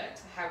this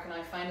object? How can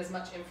I find as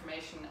much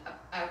information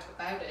out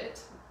about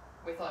it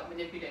without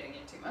manipulating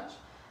it too much?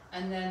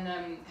 And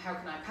then how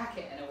can I pack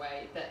it in a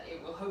way that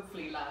it will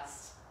hopefully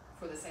last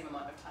for the same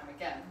amount of time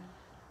again?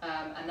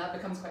 And that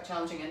becomes quite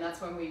challenging, and that's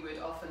when we would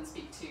often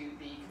speak to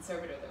the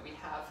conservator that we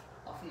have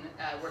often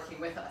working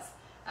with us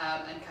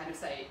and kind of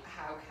say,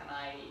 how can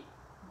I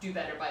do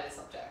better by this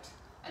object?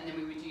 And then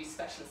we would use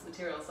specialist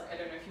materials, like I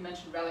don't know if you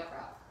mentioned relic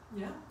wrap.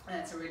 Yeah. And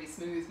it's a really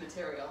smooth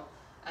material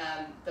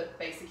that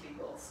basically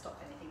will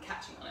stop anything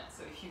catching on it.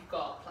 So if you've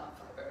got plant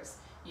fibres,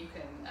 you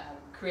can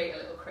create a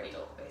little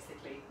cradle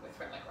basically with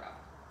relic wrap.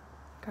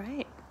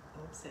 Great.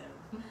 Awesome.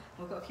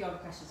 We've got a few other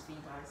questions for you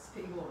guys to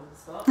put you all on the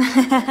spot.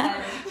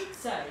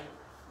 So,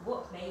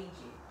 what made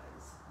you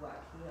guys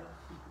work here?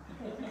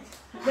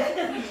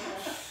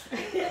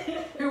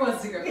 Who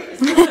wants to go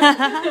first?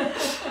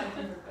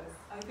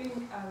 I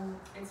think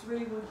it's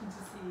really wanting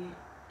to see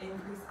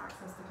increase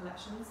access to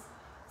collections.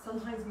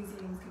 Sometimes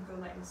museums can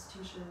feel like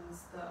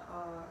institutions that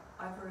are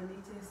either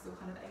elitist or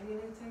kind of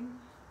alienating.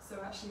 So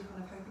actually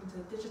kind of hoping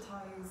to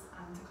digitise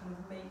and to kind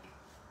of make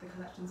the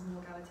collections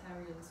more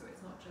egalitarian, so it's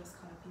not just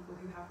kind of people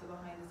who have the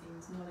behind the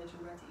scenes knowledge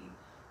already,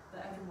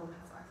 that everyone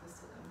has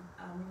access to them.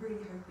 We're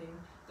really hoping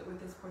that with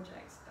this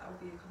project that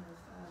will be a kind of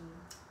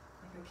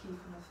like a key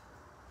kind of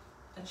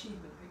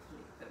achievement,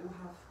 hopefully, that we'll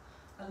have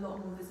a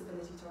lot more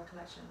visibility to our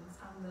collections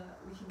and that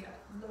we can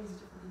get loads of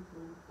different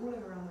people all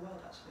over around the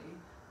world actually,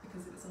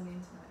 because it's on the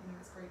internet, you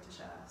know, it's great to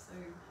share. So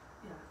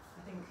yeah,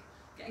 I think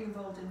getting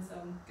involved in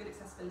some good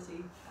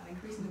accessibility and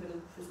increasing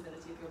the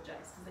visibility of the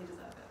objects because they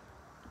deserve it.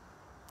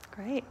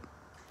 Great.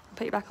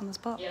 Put you back on the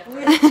spot. Yeah.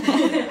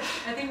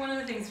 I think one of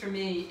the things for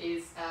me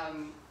is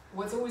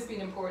what's always been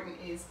important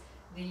is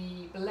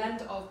the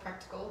blend of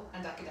practical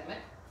and academic.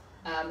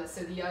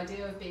 So the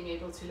idea of being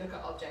able to look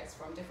at objects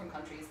from different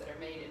countries that are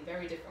made in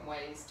very different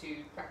ways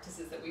to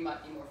practices that we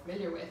might be more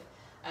familiar with,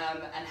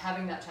 and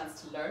having that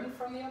chance to learn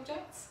from the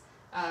objects,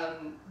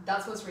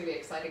 that's what's really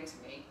exciting to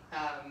me.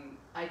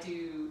 I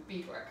do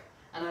beadwork,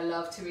 and I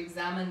love to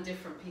examine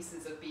different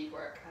pieces of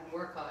beadwork and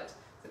work out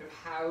sort of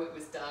how it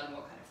was done,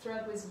 what kind of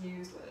thread was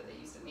used, whether they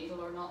used a needle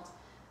or not.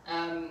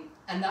 And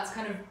that's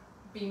kind of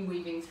been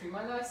weaving through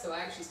my life. So I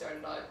actually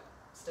started out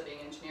studying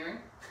engineering.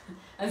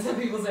 And some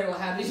people say, well,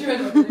 how did you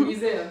end up in a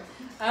museum?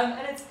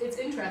 And it's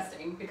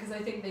interesting because I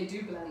think they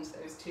do blend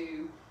those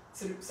two,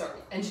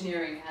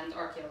 engineering and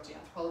archaeology,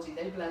 anthropology,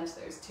 they blend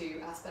those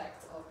two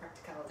aspects of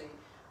practicality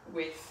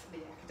with the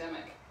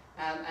academic.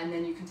 And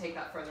then you can take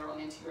that further on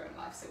into your own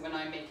life. So when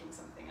I'm making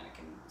something, I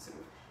can sort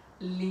of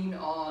lean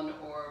on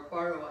or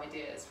borrow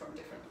ideas from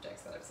different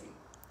objects that I've seen.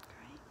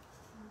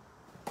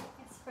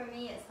 For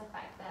me, it's the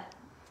fact that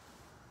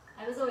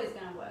I was always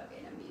going to work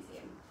in a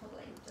museum,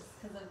 probably just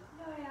because of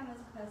who I am as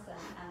a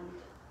person. And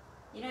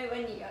you know,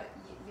 when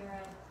you're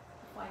a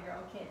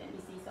 5-year-old kid and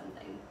you see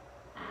something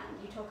and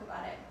you talk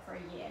about it for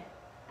a year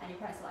and you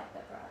press like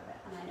that out of it,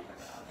 and I never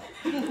got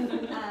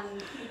out of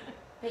it.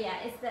 But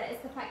yeah,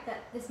 it's the fact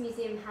that this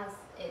museum has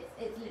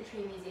it's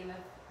literally a museum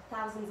of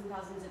thousands and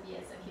thousands of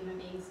years of human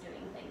beings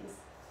doing things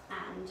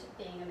and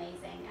being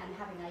amazing and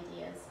having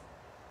ideas.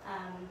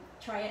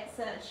 Try it,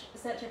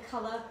 search a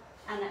colour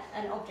and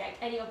an object,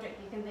 any object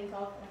you can think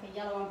of, like a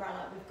yellow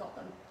umbrella, we've got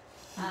them.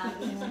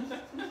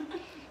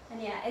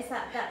 And yeah, it's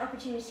that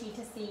opportunity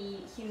to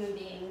see human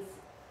beings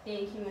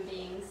being human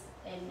beings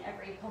in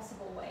every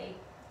possible way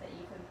that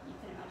you can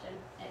imagine.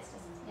 It's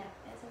just, yeah,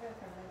 it's a real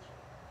privilege.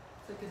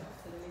 So good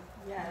afternoon.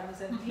 Yeah, that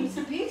was a piece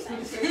of peace. I'm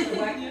just going to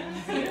work in the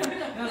museum.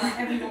 No, like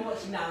everyone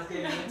watching now is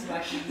going to be to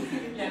work in the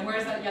museum. Yeah,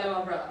 where's that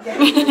yellow umbrella? Yeah.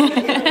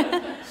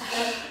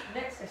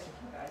 Next question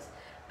for you guys.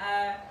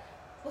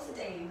 What's a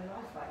day in the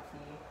life like for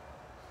you?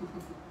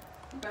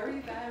 Very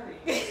varied.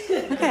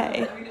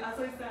 Okay. I mean, as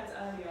I said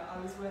earlier, I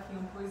was working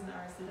on poison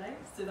arrows today,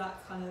 so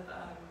that's kind of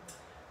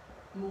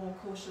more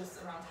cautious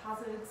around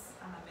hazards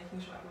and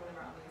making sure everyone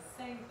around me is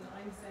safe and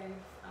I'm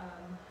safe.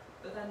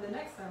 But then the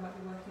next day I might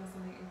be working on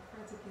something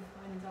incredibly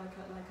fine and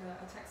delicate, like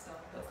a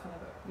textile that's kind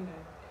of, you know,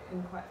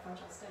 in quite a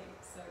fragile state.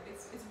 So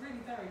it's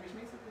really varied, which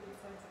makes it really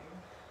exciting.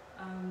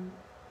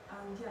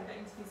 And yeah,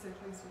 getting to be so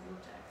close with the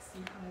objects,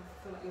 you kind of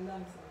feel like you're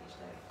learning something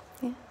each day.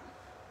 Yeah.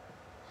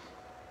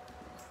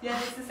 Yeah,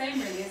 it's the same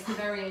really, it's the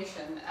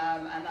variation,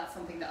 and that's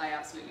something that I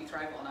absolutely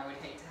thrive on. I would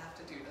hate to have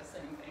to do the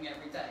same thing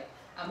every day.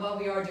 And while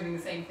we are doing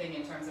the same thing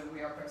in terms of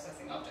we are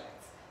processing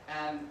objects,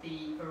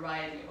 the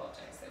variety of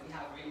objects that we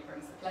have really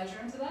brings the pleasure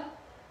into that.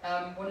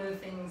 One of the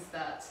things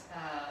that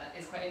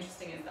is quite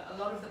interesting is that a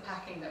lot of the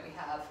packing that we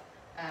have,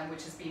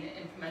 which has been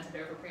implemented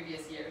over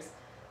previous years,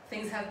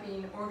 things have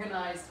been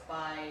organised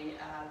by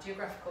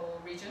geographical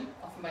region,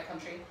 often by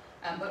country,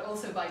 but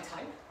also by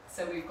type.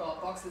 So we've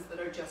got boxes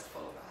that are just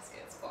full of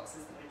baskets,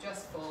 boxes that are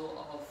just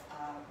full of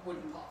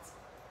wooden pots.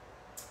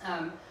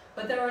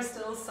 But there are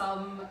still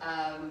some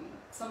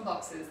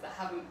boxes that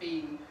haven't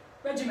been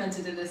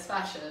regimented in this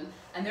fashion,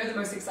 and they're the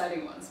most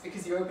exciting ones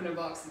because you open a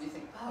box and you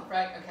think, oh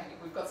right, okay,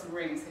 we've got some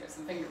rings here,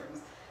 some finger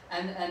rings,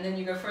 and then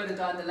you go further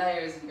down the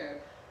layers and you go,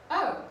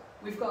 oh,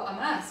 we've got a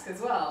mask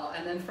as well,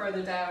 and then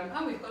further down,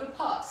 oh, we've got a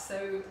pot.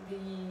 So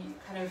the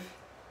kind of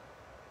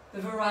the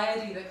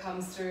variety that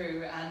comes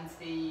through and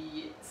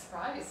the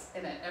surprise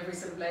in it, every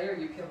sort of layer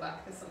you peel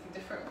back, there's something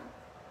different.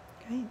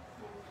 Great.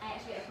 I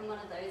actually opened one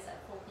of those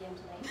at 4 PM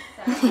today,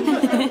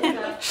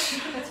 so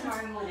for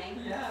tomorrow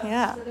morning.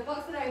 Yeah. So the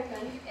box that I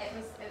opened, it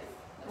was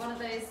one of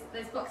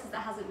those boxes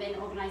that hasn't been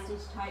organised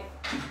into type.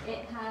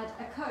 It had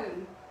a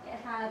comb, it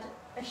had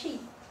a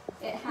sheath,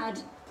 it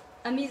had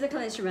a musical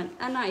instrument,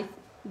 a knife,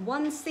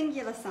 one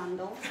singular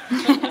sandal,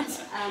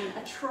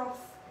 a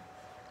trough,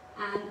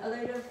 and a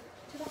load of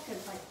tobacco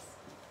pipes.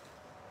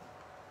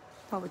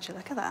 What would you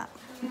look at that?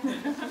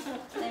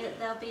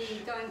 They'll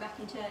be going back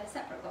into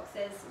separate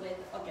boxes with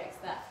objects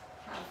that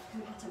have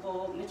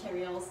compatible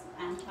materials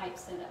and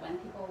types, so that when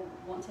people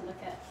want to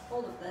look at all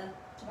of the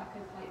tobacco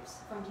pipes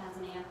from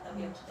Tanzania, they'll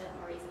be able to do it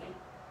more easily.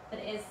 But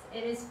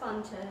it is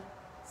fun to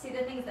see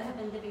the things that have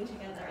been living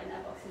together in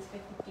their boxes for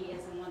 50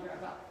 years and wonder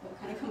about what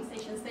kind of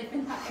conversations they've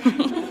been having.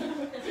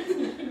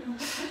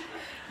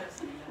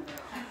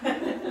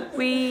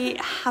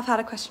 have had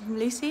a question from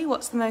Lucy.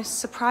 What's the most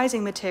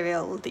surprising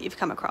material that you've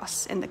come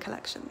across in the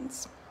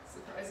collections?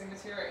 Surprising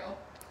material.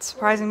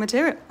 Surprising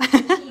material.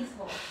 Cheese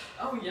horse.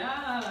 Oh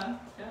yeah,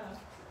 yeah.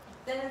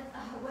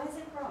 Where's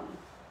it from?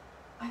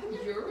 I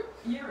think Europe?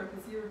 Europe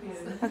is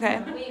European.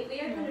 Okay. We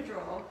opened a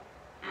drawer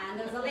and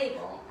there was a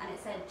label and it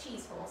said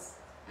cheese horse.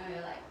 And we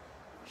were like,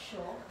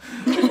 sure.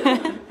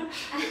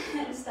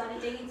 And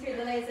started digging through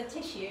the layers of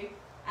tissue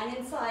and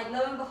inside,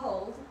 lo and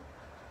behold,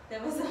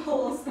 there was a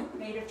horse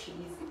made of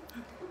cheese.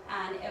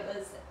 And it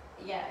was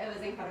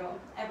incredible.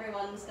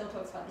 Everyone still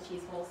talks about the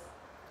cheese horse.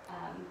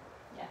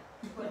 Yeah.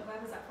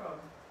 Where was that from?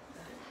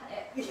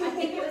 I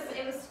think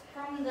it was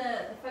from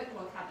the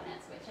folklore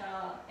cabinets,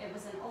 it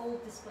was an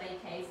old display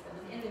case that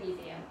was in the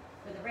museum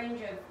with a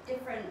range of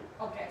different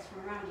objects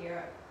from around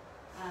Europe.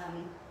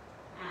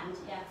 And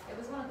yeah, it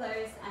was one of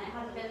those, and it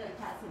hadn't been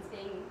looked at since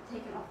being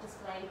taken off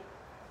display.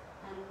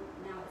 And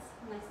now it's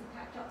nicely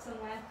packed up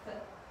somewhere for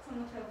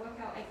someone to work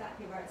out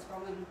exactly where it's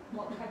from and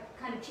what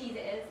kind of cheese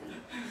it is.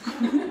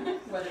 And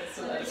Whether it's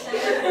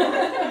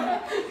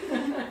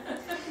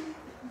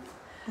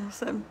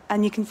Awesome.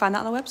 And you can find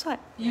that on our website.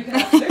 You can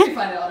absolutely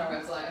find it on our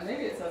website, and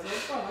maybe it says where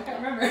it's from. I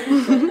can't remember.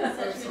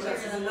 So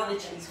there's another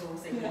cheese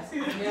horse in this.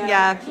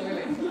 Yeah.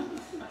 Absolutely.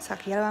 It's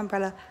like a yellow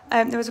umbrella.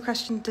 There was a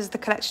question, does the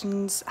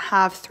collections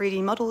have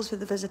 3D models for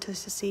the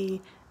visitors to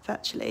see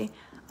virtually?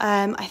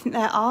 I think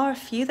there are a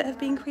few that have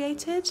been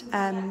created.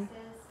 Yeah.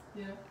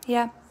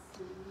 Yeah.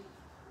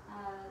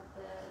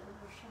 The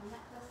little shell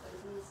necklace that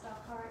was in the Star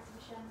Car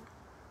exhibition.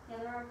 Yeah,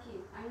 there are a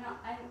few. I'm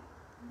not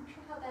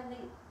sure how they're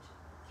linked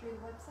through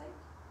the website.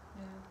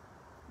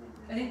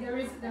 I think there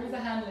is a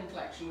handling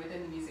collection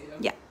within the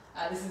museum. Yeah.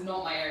 This is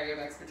not my area of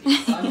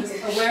expertise, so I'm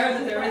just aware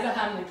that there is a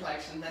handling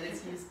collection that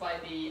is used by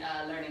the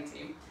learning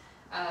team,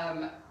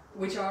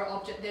 which are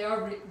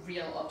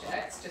real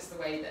objects, just the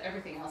way that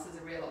everything else is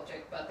a real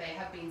object, but they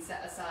have been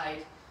set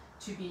aside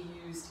to be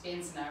used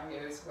in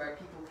scenarios where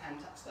people can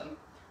touch them.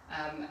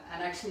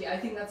 And actually, I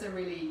think that's a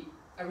really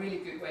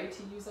good way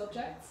to use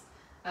objects.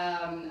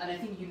 And I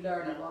think you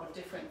learn a lot of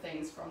different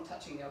things from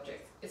touching the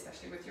object,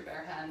 especially with your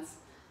bare hands.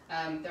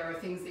 There are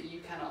things that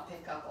you cannot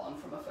pick up on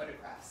from a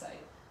photograph, say.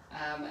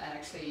 And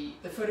actually,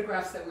 the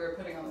photographs that we're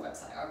putting on the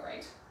website are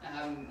great.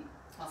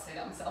 I'll say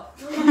that myself.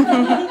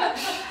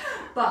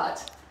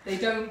 But they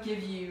don't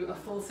give you a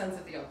full sense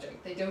of the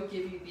object. They don't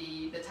give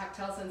you the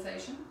tactile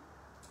sensation.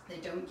 They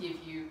don't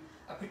give you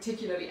a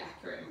particularly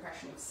accurate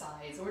impression of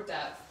size or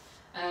depth.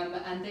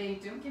 And they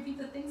don't give you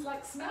the things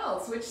like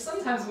smells, which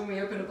sometimes when we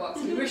open a box,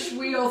 we wish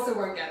we also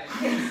weren't getting.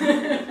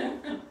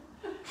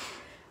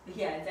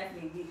 Yeah,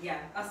 definitely. Yeah,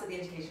 us at the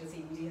educational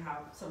team, we do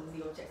have some of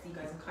the objects you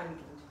guys are kind of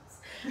giving to us.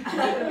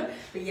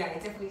 But yeah,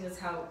 it definitely does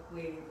help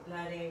with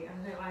learning.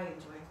 I know I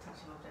enjoy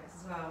touching objects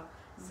as well.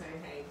 So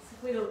hey, it's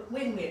a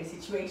win-win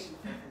situation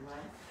for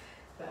everyone.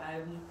 But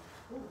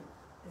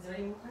is there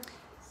any more questions?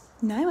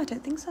 No, I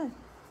don't think so.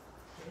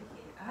 Thank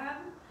you.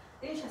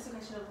 The interesting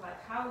question of like,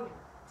 how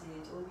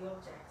did all the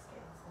objects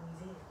get into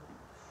the museum?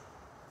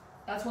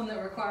 That's one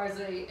that requires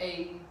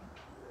a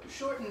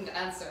shortened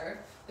answer.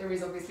 There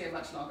is obviously a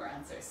much longer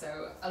answer.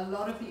 So a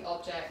lot of the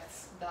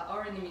objects that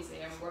are in the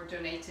museum were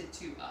donated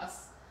to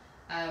us.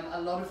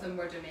 A lot of them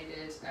were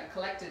donated,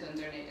 collected and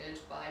donated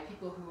by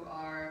people who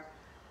are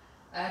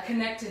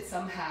connected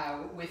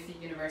somehow with the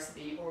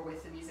university or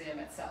with the museum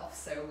itself.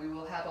 So we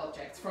will have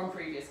objects from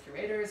previous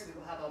curators, we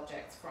will have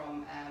objects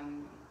from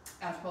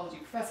anthropology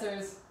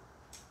professors,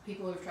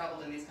 people who have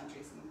travelled in these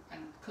countries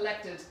and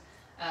collected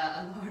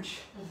a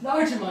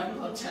large amount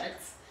of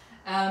objects.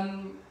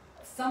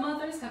 Some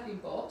others have been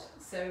bought,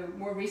 so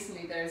more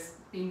recently there's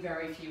been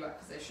very few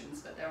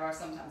acquisitions, but there are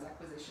sometimes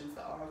acquisitions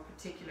that are of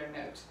particular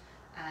note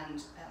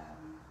and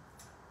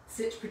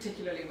sit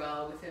particularly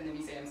well within the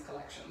museum's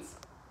collections.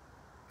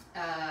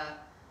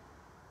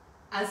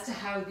 As to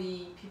how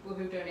the people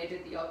who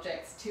donated the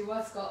objects to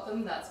us got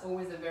them, that's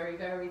always a very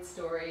varied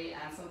story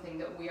and something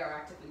that we are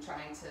actively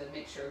trying to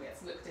make sure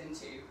gets looked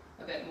into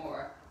a bit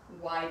more,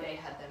 why they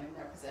had them in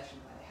their possession,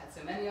 why they had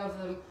so many of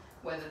them,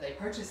 whether they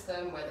purchased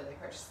them at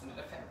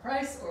a fair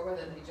price, or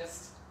whether they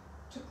just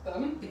took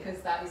them, because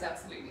that is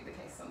absolutely the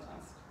case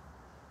sometimes.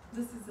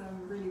 This is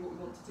really what we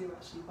want to do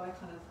actually, by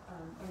kind of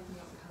opening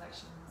up the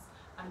collections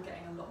and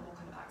getting a lot more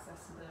kind of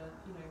access to the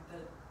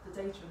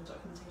data and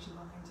documentation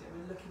behind it.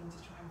 We're looking to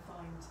try and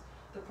find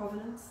the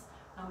provenance,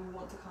 and we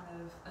want to kind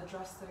of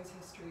address those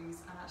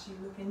histories and actually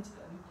look into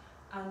them.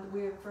 And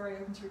we're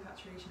very open to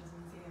repatriation as a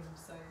museum,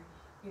 so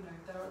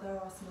there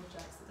are some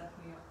objects that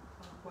definitely are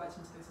worked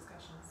into those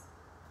discussions.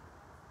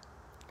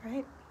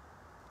 Great.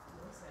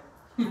 Awesome.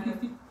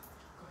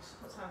 Gosh,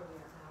 what time are we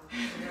at now?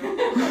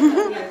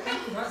 Yeah,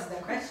 thank you for answering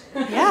that question.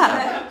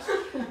 Yeah.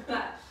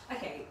 But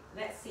okay,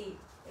 let's see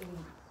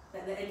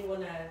that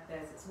anyone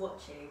that's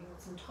watching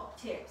some top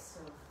tips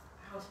of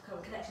how to become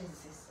a collections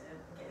assistant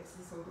and get into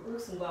this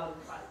awesome world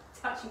of like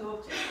touching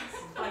objects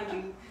and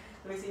finding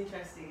the most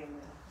interesting and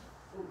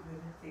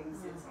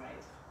things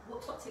inside.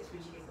 What top tips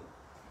would you give them?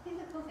 I think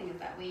the cool thing is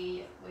that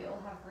we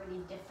all have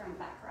really different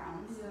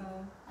backgrounds,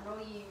 Yeah. and all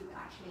you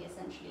actually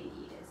essentially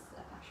need is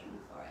a passion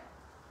for it.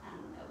 and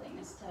a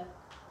willingness to,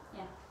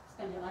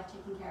 spend your life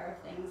taking care of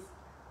things.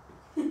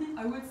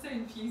 I would say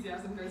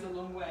enthusiasm goes a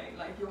long way.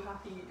 Like, if you're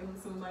happy, in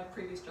some of my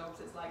previous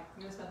jobs, it's like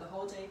you're going to spend the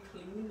whole day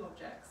cleaning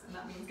objects, and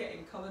that means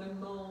getting covered in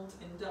mould,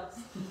 in dust,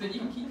 but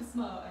you can keep a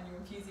smile and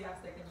you're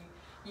enthusiastic and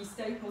you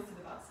stay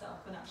positive about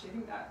stuff. And actually,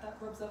 I think that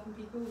rubs off on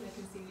people. They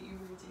can see that you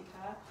really do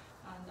care,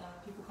 and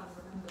people kind of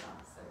remember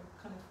that. So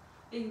kind of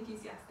being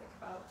enthusiastic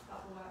about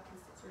the work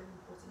is really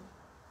important.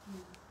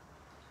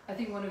 I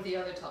think one of the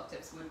other top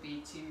tips would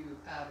be to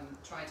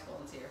try to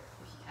volunteer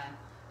if you can.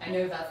 I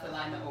know that's the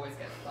line that always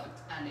gets plugged,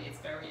 and it's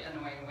very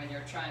annoying when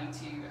you're trying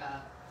to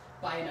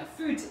buy enough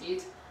food to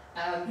eat,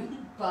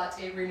 but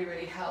it really,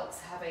 really helps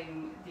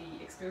having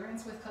the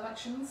experience with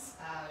collections,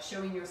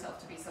 showing yourself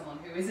to be someone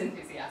who is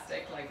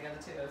enthusiastic, like the other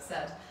two have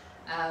said,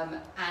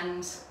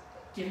 and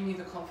giving you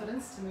the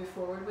confidence to move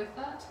forward with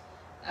that.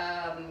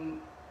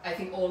 I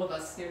think all of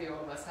us, nearly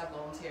all of us, have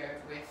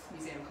volunteered with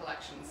museum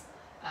collections,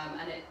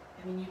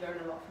 and you learn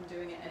a lot from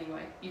doing it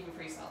anyway, even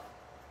for yourself.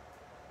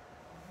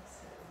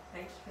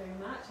 Thank you very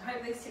much. I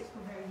hope those tips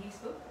were very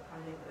useful. I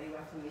know that they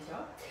were from your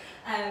job.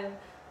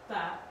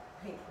 But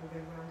I think we're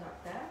going to round up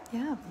there.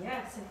 Yeah.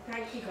 Yeah, so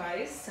thank you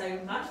guys so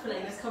much for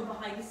letting us come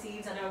behind the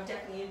scenes. I know I've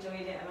definitely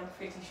enjoyed it, and I'm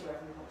pretty sure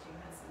everyone watching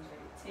has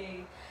enjoyed it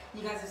too.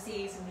 You guys have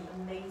seen some of the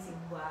amazing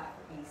work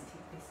that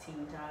this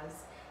team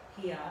does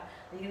here.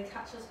 And you're going to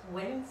catch us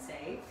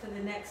Wednesday for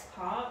the next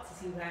part to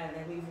see where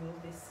they're moving all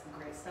this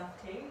great stuff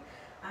to,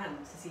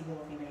 and to see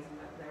more of the amazing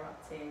work they're up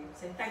to.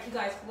 So thank you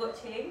guys for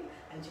watching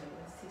and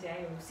joining us today,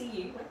 and we'll see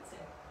you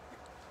Wednesday.